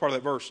the first part of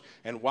that verse?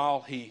 And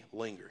while he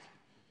lingered.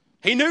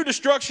 He knew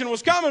destruction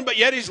was coming, but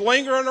yet he's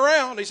lingering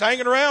around. He's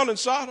hanging around in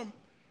Sodom.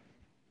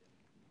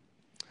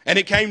 And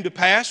it came to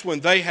pass,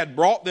 when they had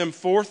brought them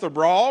forth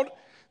abroad,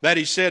 that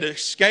he said,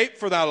 Escape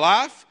for thy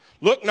life,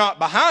 look not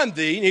behind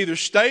thee, neither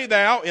stay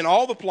thou in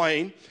all the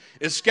plain,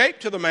 escape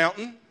to the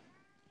mountain,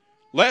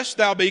 lest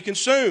thou be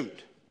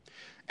consumed.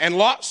 And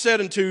Lot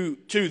said unto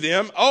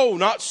them, Oh,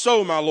 not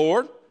so, my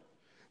Lord.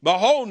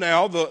 Behold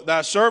now,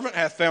 thy servant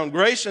hath found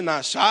grace in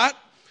thy sight,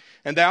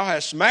 and thou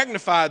hast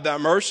magnified thy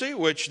mercy,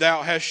 which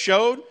thou hast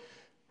showed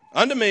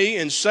unto me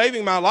in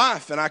saving my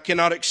life, and I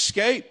cannot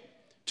escape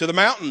to the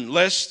mountain,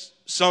 lest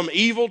some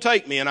evil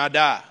take me and I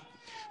die.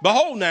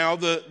 Behold now,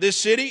 this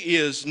city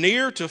is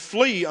near to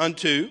flee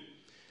unto,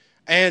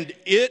 and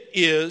it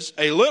is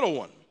a little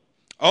one.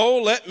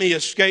 Oh, let me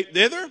escape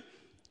thither.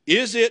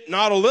 Is it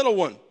not a little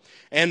one?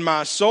 And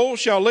my soul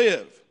shall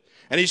live.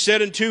 And he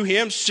said unto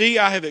him, See,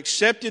 I have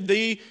accepted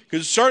thee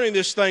concerning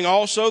this thing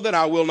also, that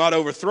I will not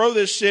overthrow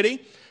this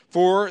city,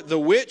 for the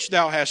which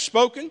thou hast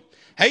spoken.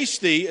 Haste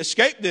thee,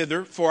 escape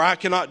thither, for I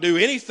cannot do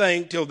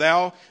anything till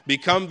thou be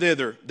come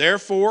thither.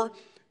 Therefore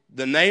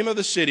the name of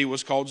the city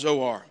was called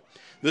Zoar.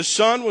 The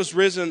sun was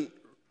risen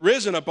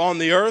upon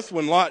the earth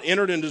when Lot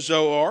entered into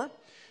Zoar.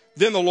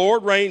 Then the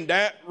Lord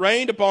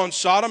rained upon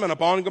Sodom and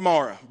upon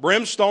Gomorrah,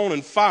 brimstone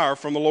and fire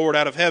from the Lord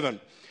out of heaven.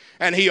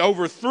 And he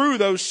overthrew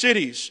those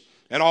cities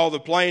and all the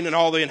plain and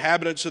all the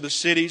inhabitants of the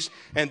cities,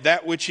 and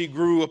that which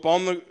grew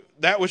upon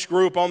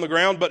the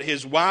ground. But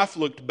his wife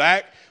looked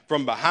back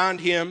from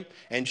behind him,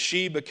 and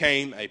she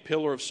became a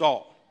pillar of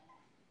salt.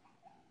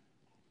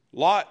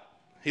 Lot,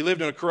 he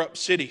lived in a corrupt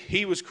city.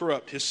 He was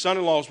corrupt. His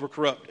son-in-laws were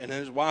corrupt, and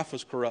his wife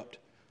was corrupt.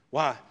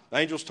 Why? The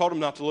angels told him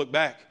not to look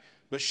back,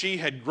 but she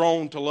had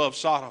grown to love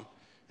Sodom,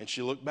 and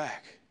she looked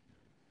back.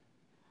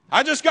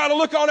 I just got to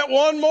look on it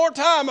one more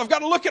time. I've got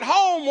to look at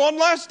home one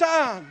last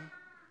time.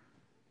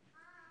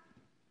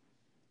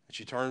 And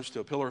she turns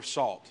to a pillar of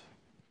salt.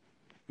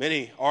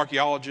 Many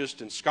archaeologists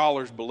and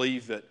scholars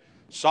believe that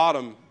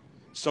Sodom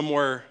is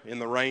somewhere in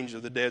the range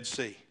of the Dead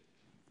Sea.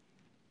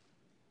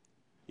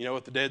 You know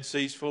what the Dead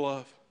Sea is full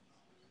of?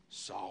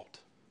 Salt.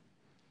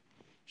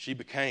 She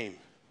became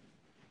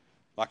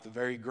like the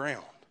very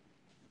ground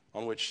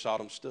on which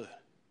Sodom stood.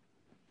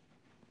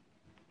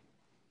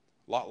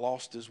 Lot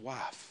lost his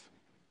wife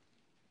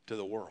to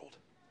the world.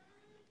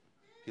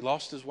 He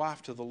lost his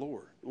wife to the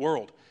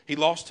world. He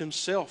lost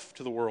himself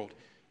to the world.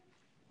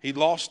 He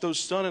lost those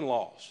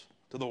son-in-laws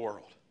to the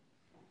world.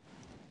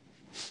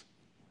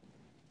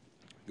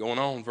 Going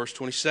on, verse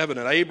 27,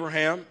 and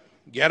Abraham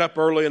got up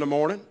early in the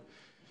morning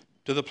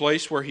to the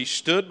place where he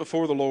stood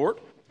before the Lord.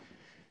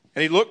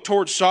 And he looked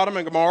toward Sodom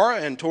and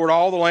Gomorrah and toward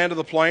all the land of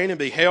the plain, and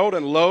beheld,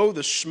 and lo,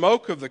 the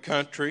smoke of the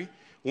country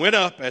went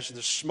up as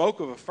the smoke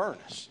of a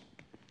furnace.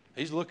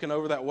 He's looking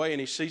over that way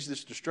and he sees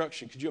this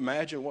destruction. Could you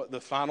imagine what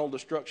the final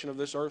destruction of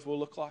this earth will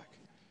look like?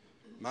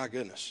 My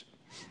goodness.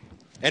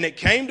 And it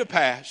came to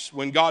pass,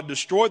 when God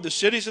destroyed the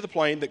cities of the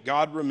plain, that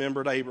God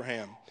remembered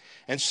Abraham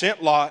and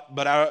sent Lot,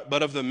 but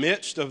of the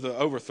midst of the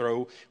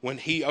overthrow, when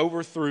he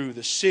overthrew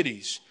the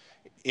cities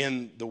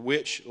in the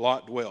which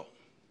Lot dwelt.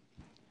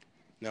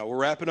 Now we're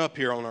wrapping up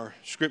here on our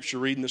scripture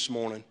reading this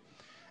morning.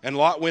 And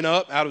Lot went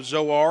up out of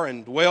Zoar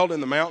and dwelled in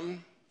the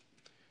mountain,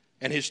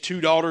 and his 2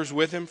 daughters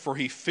with him, for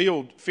he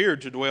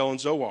feared to dwell in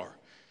Zoar.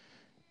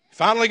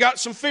 Finally got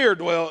some fear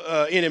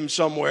in him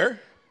somewhere.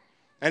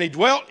 And he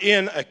dwelt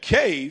in a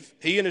cave,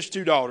 he and his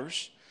 2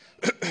 daughters.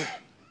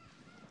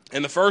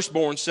 And the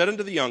firstborn said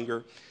unto the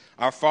younger,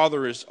 Our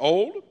father is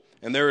old,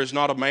 and there is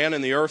not a man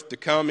in the earth to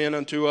come in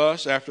unto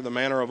us after the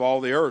manner of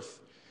all the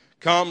earth.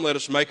 Come, let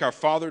us make our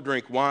father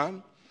drink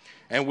wine,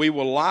 and we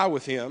will lie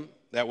with him,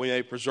 that we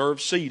may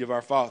preserve seed of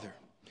our father.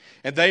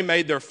 And they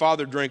made their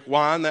father drink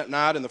wine that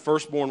night, and the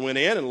firstborn went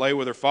in and lay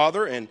with her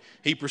father, and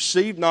he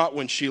perceived not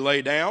when she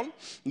lay down,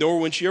 nor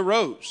when she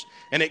arose.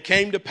 And it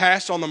came to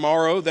pass on the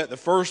morrow that the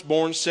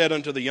firstborn said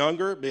unto the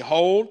younger,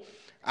 Behold,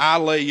 I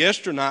lay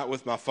yesternight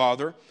with my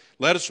father.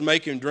 Let us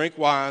make him drink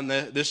wine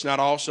this night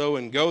also,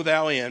 and go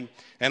thou in,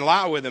 and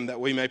lie with him,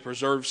 that we may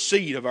preserve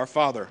seed of our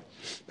father.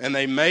 And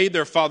they made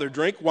their father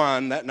drink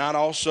wine that night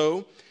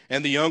also,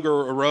 and the younger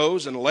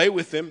arose and lay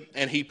with him,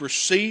 and he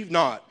perceived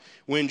not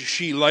when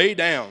she lay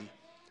down,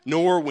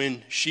 nor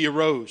when she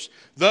arose.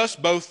 Thus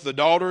were both the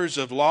daughters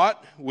of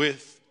Lot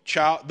with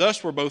child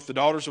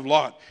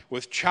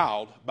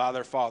by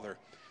their father.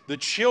 The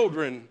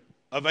children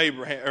of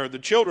Abraham, or the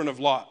children of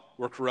Lot,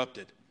 were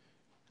corrupted.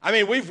 I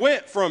mean, we've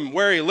went from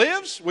where he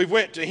lives, we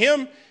went to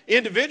him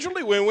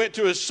individually, we went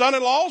to his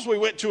son-in-laws, we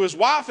went to his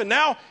wife, and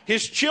now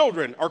his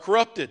children are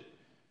corrupted.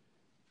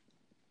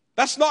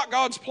 That's not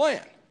God's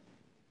plan.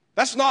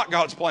 That's not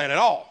God's plan at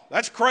all.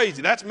 That's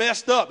crazy. That's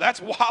messed up.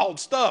 That's wild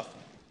stuff.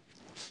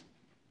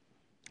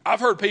 I've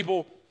heard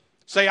people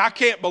say, I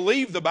can't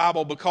believe the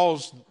Bible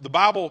because the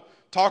Bible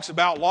talks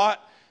about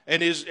Lot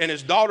and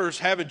his daughters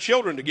having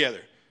children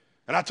together.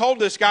 And I told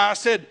this guy, I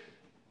said,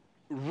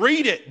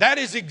 read it. That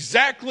is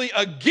exactly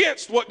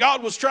against what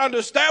God was trying to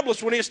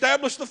establish when he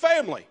established the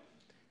family.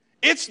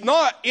 It's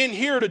not in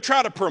here to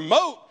try to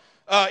promote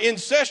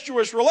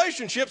incestuous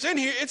relationships.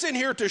 It's in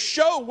here to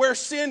show where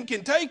sin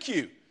can take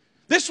you.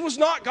 This was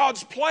not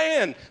God's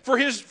plan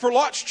for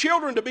Lot's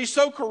children to be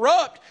so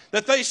corrupt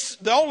that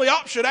the only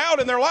option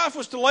out in their life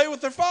was to lay with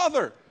their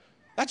father.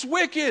 That's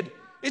wicked.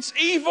 It's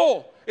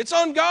evil. It's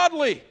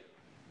ungodly.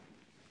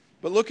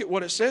 But look at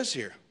what it says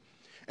here.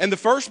 And the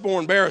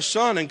firstborn bare a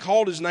son and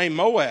called his name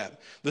Moab.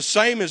 The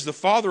same is the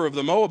father of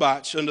the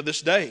Moabites unto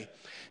this day.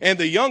 And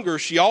the younger,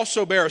 she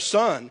also bare a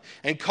son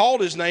and called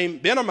his name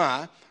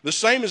Ben-ammi. The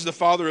same is the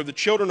father of the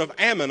children of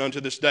Ammon unto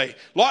this day.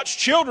 Lot's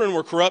children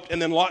were corrupt, and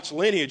then Lot's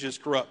lineage is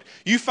corrupt.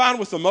 You find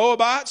with the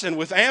Moabites and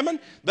with Ammon,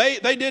 they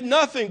did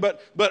nothing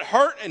but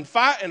hurt and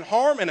fight and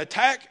harm and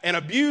attack and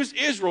abuse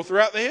Israel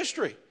throughout the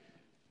history.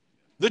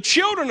 The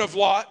children of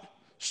Lot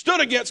stood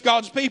against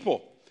God's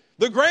people.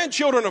 The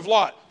grandchildren of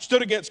Lot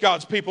stood against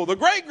God's people. The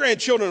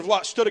great-grandchildren of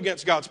Lot stood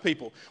against God's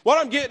people.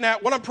 What I'm getting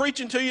at, what I'm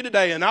preaching to you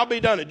today, and I'll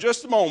be done in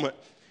just a moment,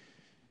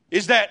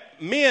 is that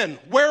men,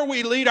 where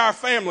we lead our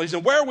families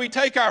and where we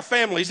take our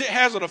families, it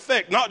has an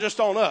effect not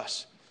just on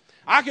us.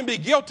 I can be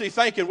guilty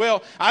thinking,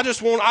 well, I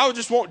just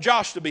want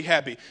Josh to be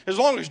happy. As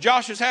long as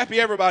Josh is happy,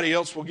 everybody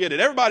else will get it.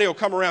 Everybody will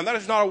come around. That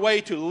is not a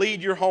way to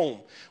lead your home.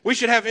 We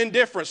should have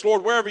indifference.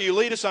 Lord, wherever you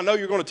lead us, I know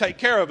you're going to take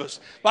care of us.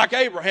 Like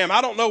Abraham, I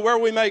don't know where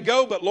we may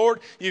go, but Lord,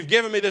 you've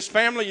given me this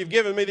family. You've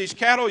given me these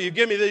cattle. You've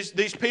given me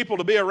these people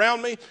to be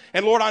around me.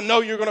 And Lord, I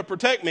know you're going to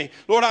protect me.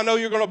 Lord, I know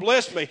you're going to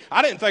bless me.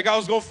 I didn't think I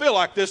was going to feel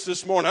like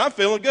this morning. I'm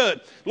feeling good.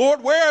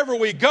 Lord, wherever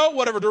we go,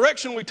 whatever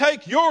direction we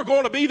take, you're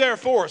going to be there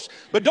for us.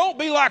 But don't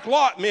be like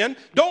Lot, men.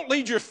 Don't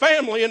lead your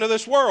family into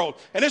this world.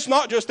 And it's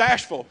not just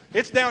Asheville.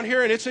 It's down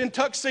here, and it's in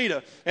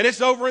Tuxedo, and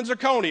it's over in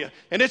Zaconia,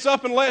 and it's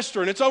up in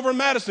Leicester, and it's over in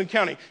Madison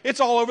County.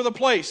 It's all over the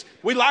place.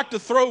 We like to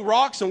throw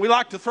rocks, and we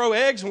like to throw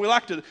eggs, and we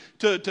like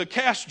to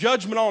cast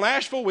judgment on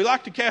Asheville. We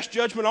like to cast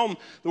judgment on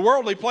the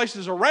worldly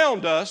places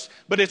around us,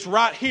 but it's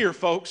right here,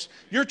 folks.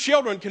 Your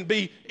children can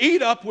be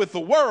eat up with the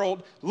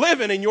world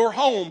living in your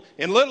home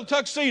in Little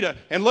Tuxedo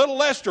and Little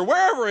Leicester,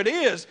 wherever it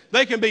is.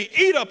 They can be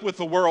eat up with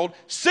the world,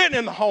 sitting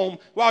in the home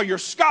while you're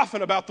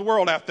scoffing about the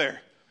world out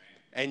there.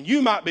 And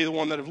you might be the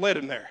one that have led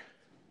them there.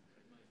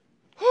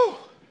 Whew.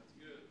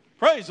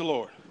 Praise the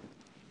Lord.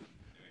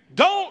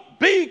 Don't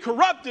be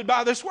corrupted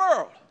by this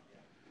world.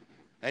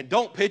 And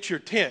don't pitch your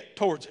tent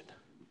towards it.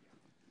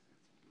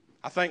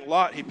 I think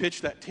Lot, he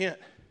pitched that tent.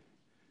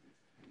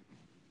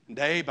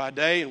 Day by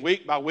day and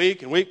week by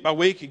week and week by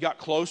week, he got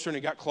closer and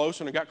he got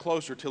closer and he got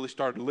closer until he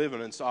started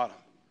living in Sodom.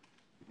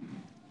 He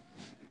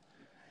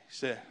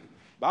said,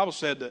 the Bible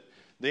said that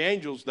the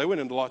angels, they went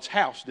into Lot's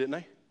house, didn't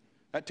they?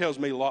 That tells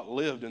me Lot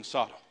lived in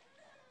Sodom.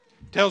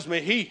 Tells me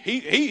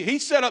he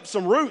set up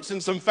some roots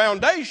and some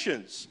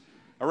foundations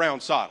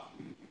around Sodom.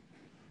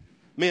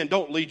 Men,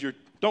 don't lead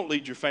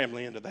your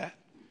family into that.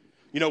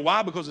 You know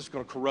why? Because it's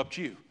going to corrupt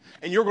you.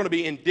 And you're going to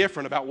be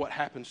indifferent about what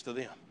happens to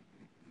them.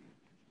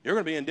 You're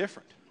going to be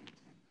indifferent.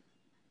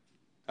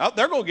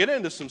 They're going to get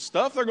into some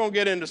stuff. They're going to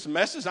get into some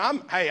messes.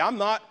 I'm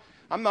not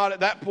at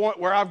that point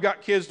where I've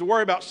got kids to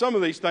worry about some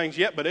of these things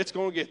yet, but it's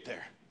going to get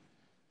there.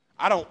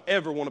 I don't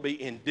ever want to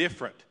be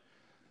indifferent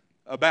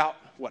about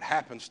what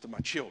happens to my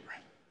children.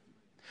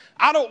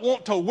 I don't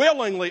want to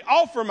willingly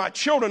offer my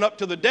children up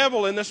to the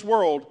devil in this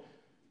world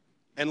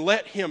and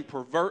let him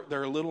pervert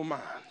their little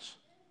minds.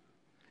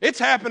 It's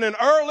happening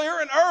earlier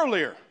and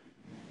earlier.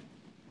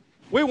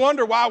 We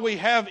wonder why we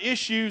have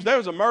issues. There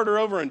was a murder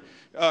over in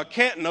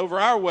Canton over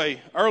our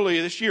way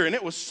earlier this year, and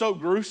it was so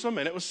gruesome,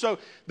 and it was so,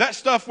 that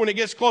stuff when it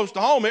gets close to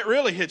home, it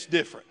really hits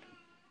different.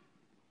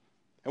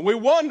 And we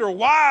wonder,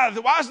 why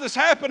is this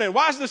happening?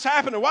 Why is this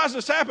happening? Why is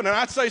this happening?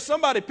 I'd say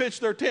somebody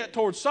pitched their tent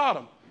towards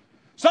Sodom.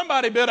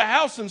 Somebody built a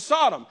house in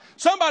Sodom.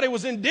 Somebody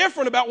was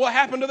indifferent about what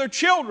happened to their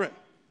children.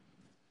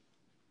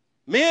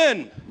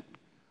 Men,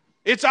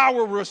 it's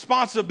our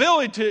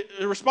responsibility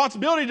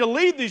to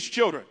lead these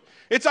children.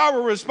 It's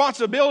our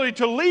responsibility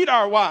to lead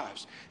our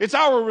wives. It's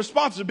our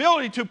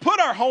responsibility to put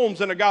our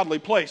homes in a godly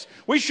place.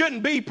 We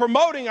shouldn't be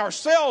promoting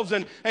ourselves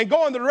and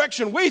going the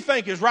direction we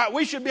think is right.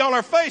 We should be on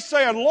our face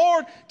saying,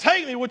 Lord,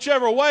 take me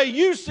whichever way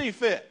you see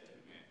fit.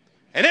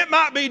 And it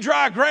might be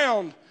dry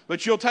ground,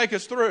 but you'll take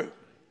us through.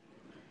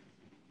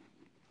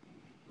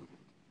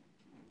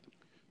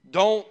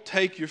 Don't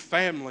take your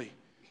family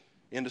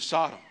into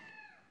Sodom.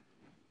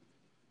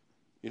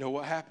 You know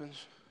what happens?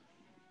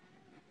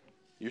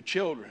 Your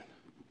children.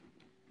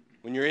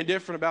 When you're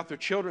indifferent about their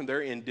children,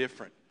 they're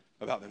indifferent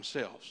about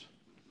themselves.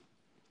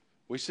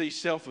 We see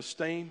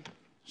self-esteem,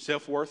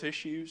 self-worth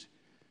issues.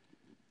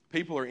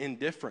 People are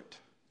indifferent.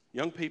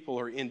 Young people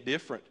are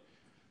indifferent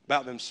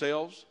about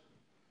themselves.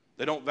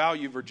 They don't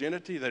value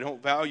virginity. They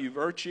don't value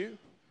virtue.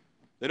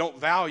 They don't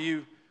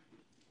value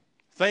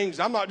things.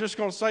 I'm not just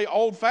going to say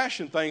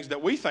old-fashioned things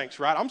that we think's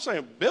right. I'm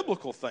saying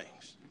biblical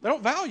things. They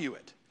don't value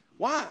it.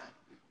 Why?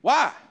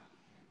 Why?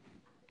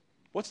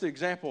 What's the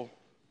example?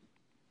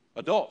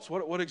 Adults,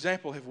 what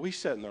example have we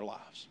set in their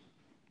lives?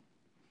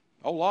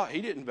 Oh, Lot, he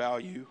didn't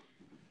value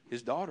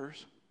his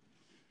daughters.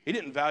 He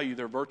didn't value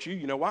their virtue.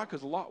 You know why?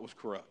 Because Lot was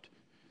corrupt.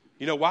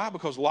 You know why?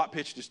 Because Lot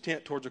pitched his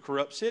tent towards a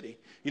corrupt city.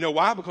 You know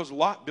why? Because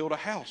Lot built a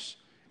house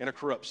in a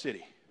corrupt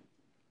city.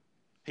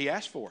 He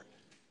asked for it.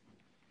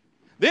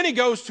 Then he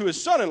goes to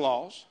his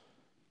son-in-laws,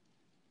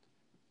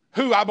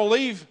 who I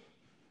believe,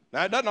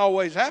 now it doesn't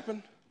always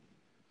happen,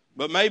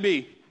 but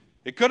maybe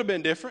it could have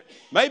been different.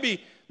 Maybe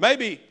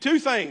two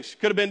things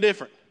could have been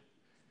different.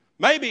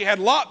 Maybe had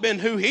Lot been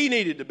who he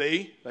needed to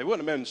be, they wouldn't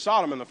have been in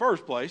Sodom in the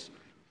first place.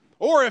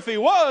 Or if he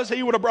was,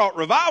 he would have brought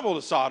revival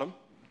to Sodom.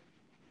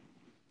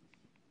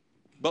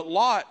 But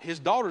Lot, his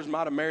daughters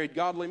might have married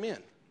godly men.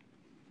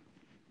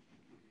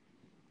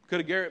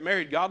 Could have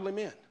married godly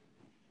men.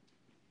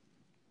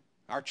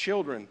 Our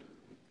children,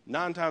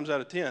 9 times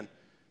out of 10,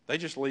 they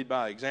just lead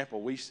by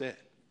example we set.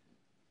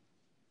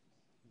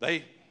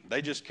 They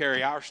just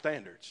carry our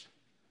standards.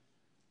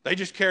 They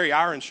just carry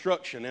our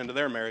instruction into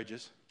their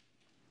marriages.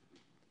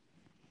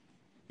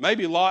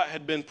 Maybe Lot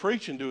had been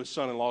preaching to his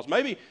son-in-laws.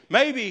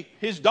 Maybe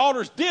his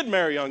daughters did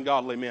marry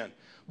ungodly men.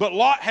 But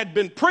Lot had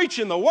been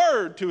preaching the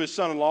word to his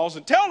son-in-laws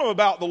and telling them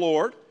about the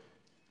Lord.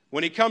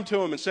 When he come to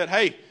them and said,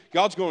 hey,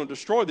 God's going to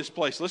destroy this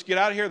place. Let's get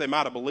out of here. They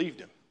might have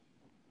believed him.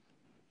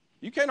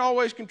 You can't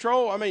always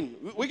control. I mean,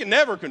 we can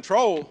never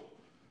control.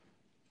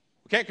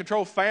 We can't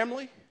control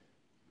family.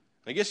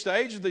 It gets to the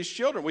age of these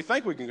children. We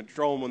think we can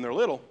control them when they're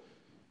little.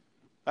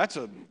 That's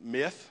a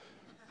myth.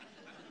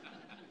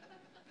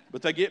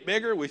 But they get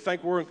bigger. We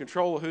think we're in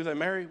control of who they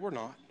marry. We're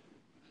not.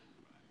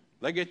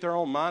 They get their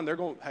own mind. They're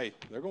going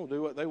to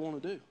do what they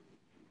want to do.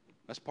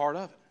 That's part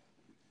of it.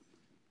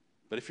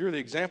 But if you're the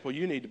example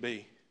you need to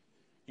be,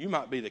 you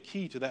might be the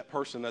key to that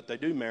person that they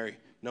do marry,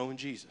 knowing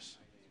Jesus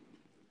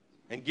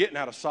and getting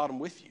out of Sodom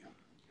with you.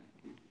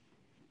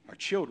 Our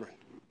children,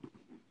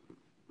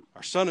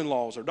 our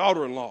son-in-laws, our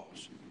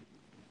daughter-in-laws,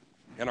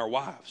 and our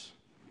wives.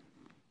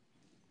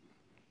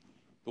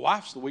 The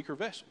wife's the weaker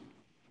vessel.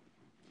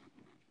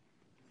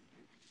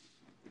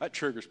 That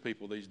triggers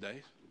people these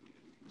days.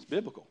 It's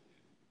biblical.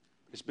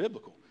 It's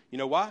biblical. You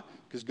know why?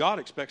 Because God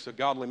expects a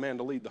godly man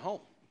to lead the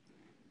home.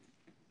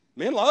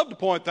 Men love to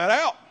point that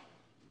out.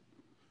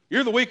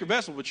 You're the weaker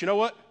vessel, but you know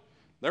what?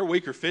 They're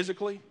weaker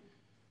physically,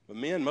 but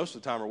men most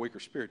of the time are weaker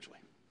spiritually.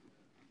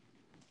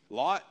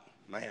 Lot,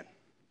 man,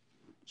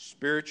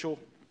 spiritual,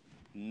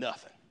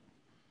 nothing.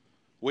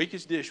 Weak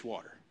as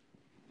dishwater,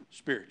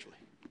 spiritually.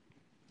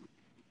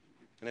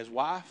 And his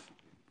wife,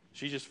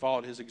 she just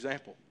followed his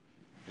example,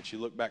 and she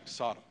looked back to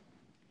Sodom.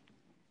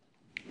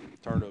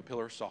 Turned to a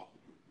pillar of salt.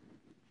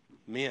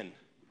 Men,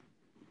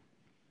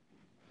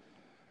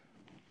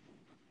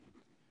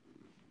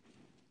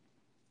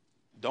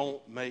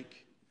 don't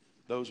make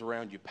those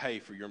around you pay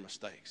for your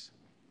mistakes.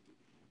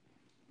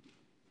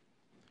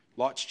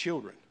 Lot's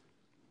children,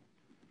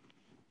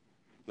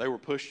 they were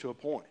pushed to a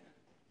point.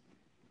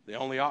 The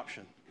only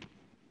option.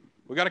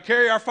 We got to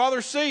carry our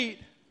father's seed.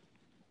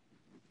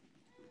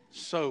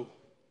 So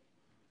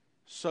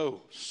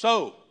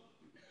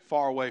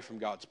far away from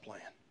God's plan.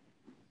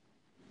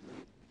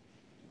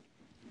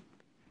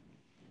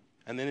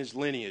 And then his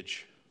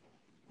lineage,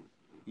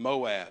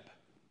 Moab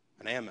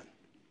and Ammon,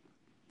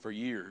 for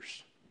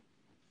years,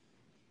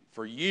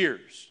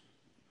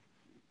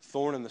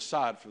 thorn in the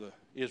side for the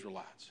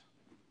Israelites.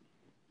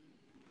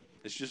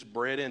 It's just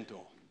bred into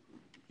them.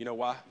 You know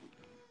why?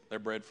 They're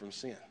bred from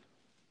sin.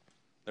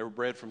 They were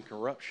bred from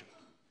corruption.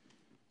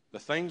 The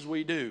things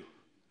we do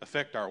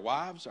affect our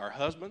wives, our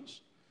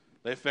husbands,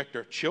 they affect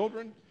our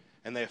children,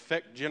 and they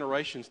affect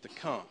generations to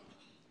come.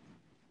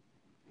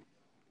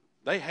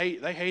 They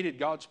hated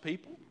God's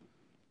people.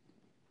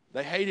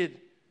 They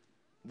hated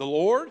the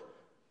Lord.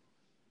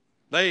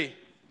 They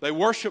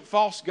worshiped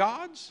false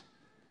gods.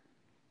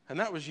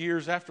 And that was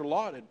years after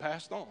Lot had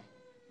passed on.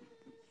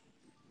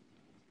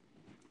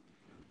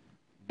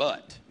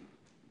 But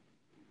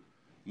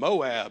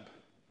Moab,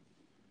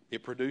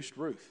 it produced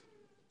Ruth.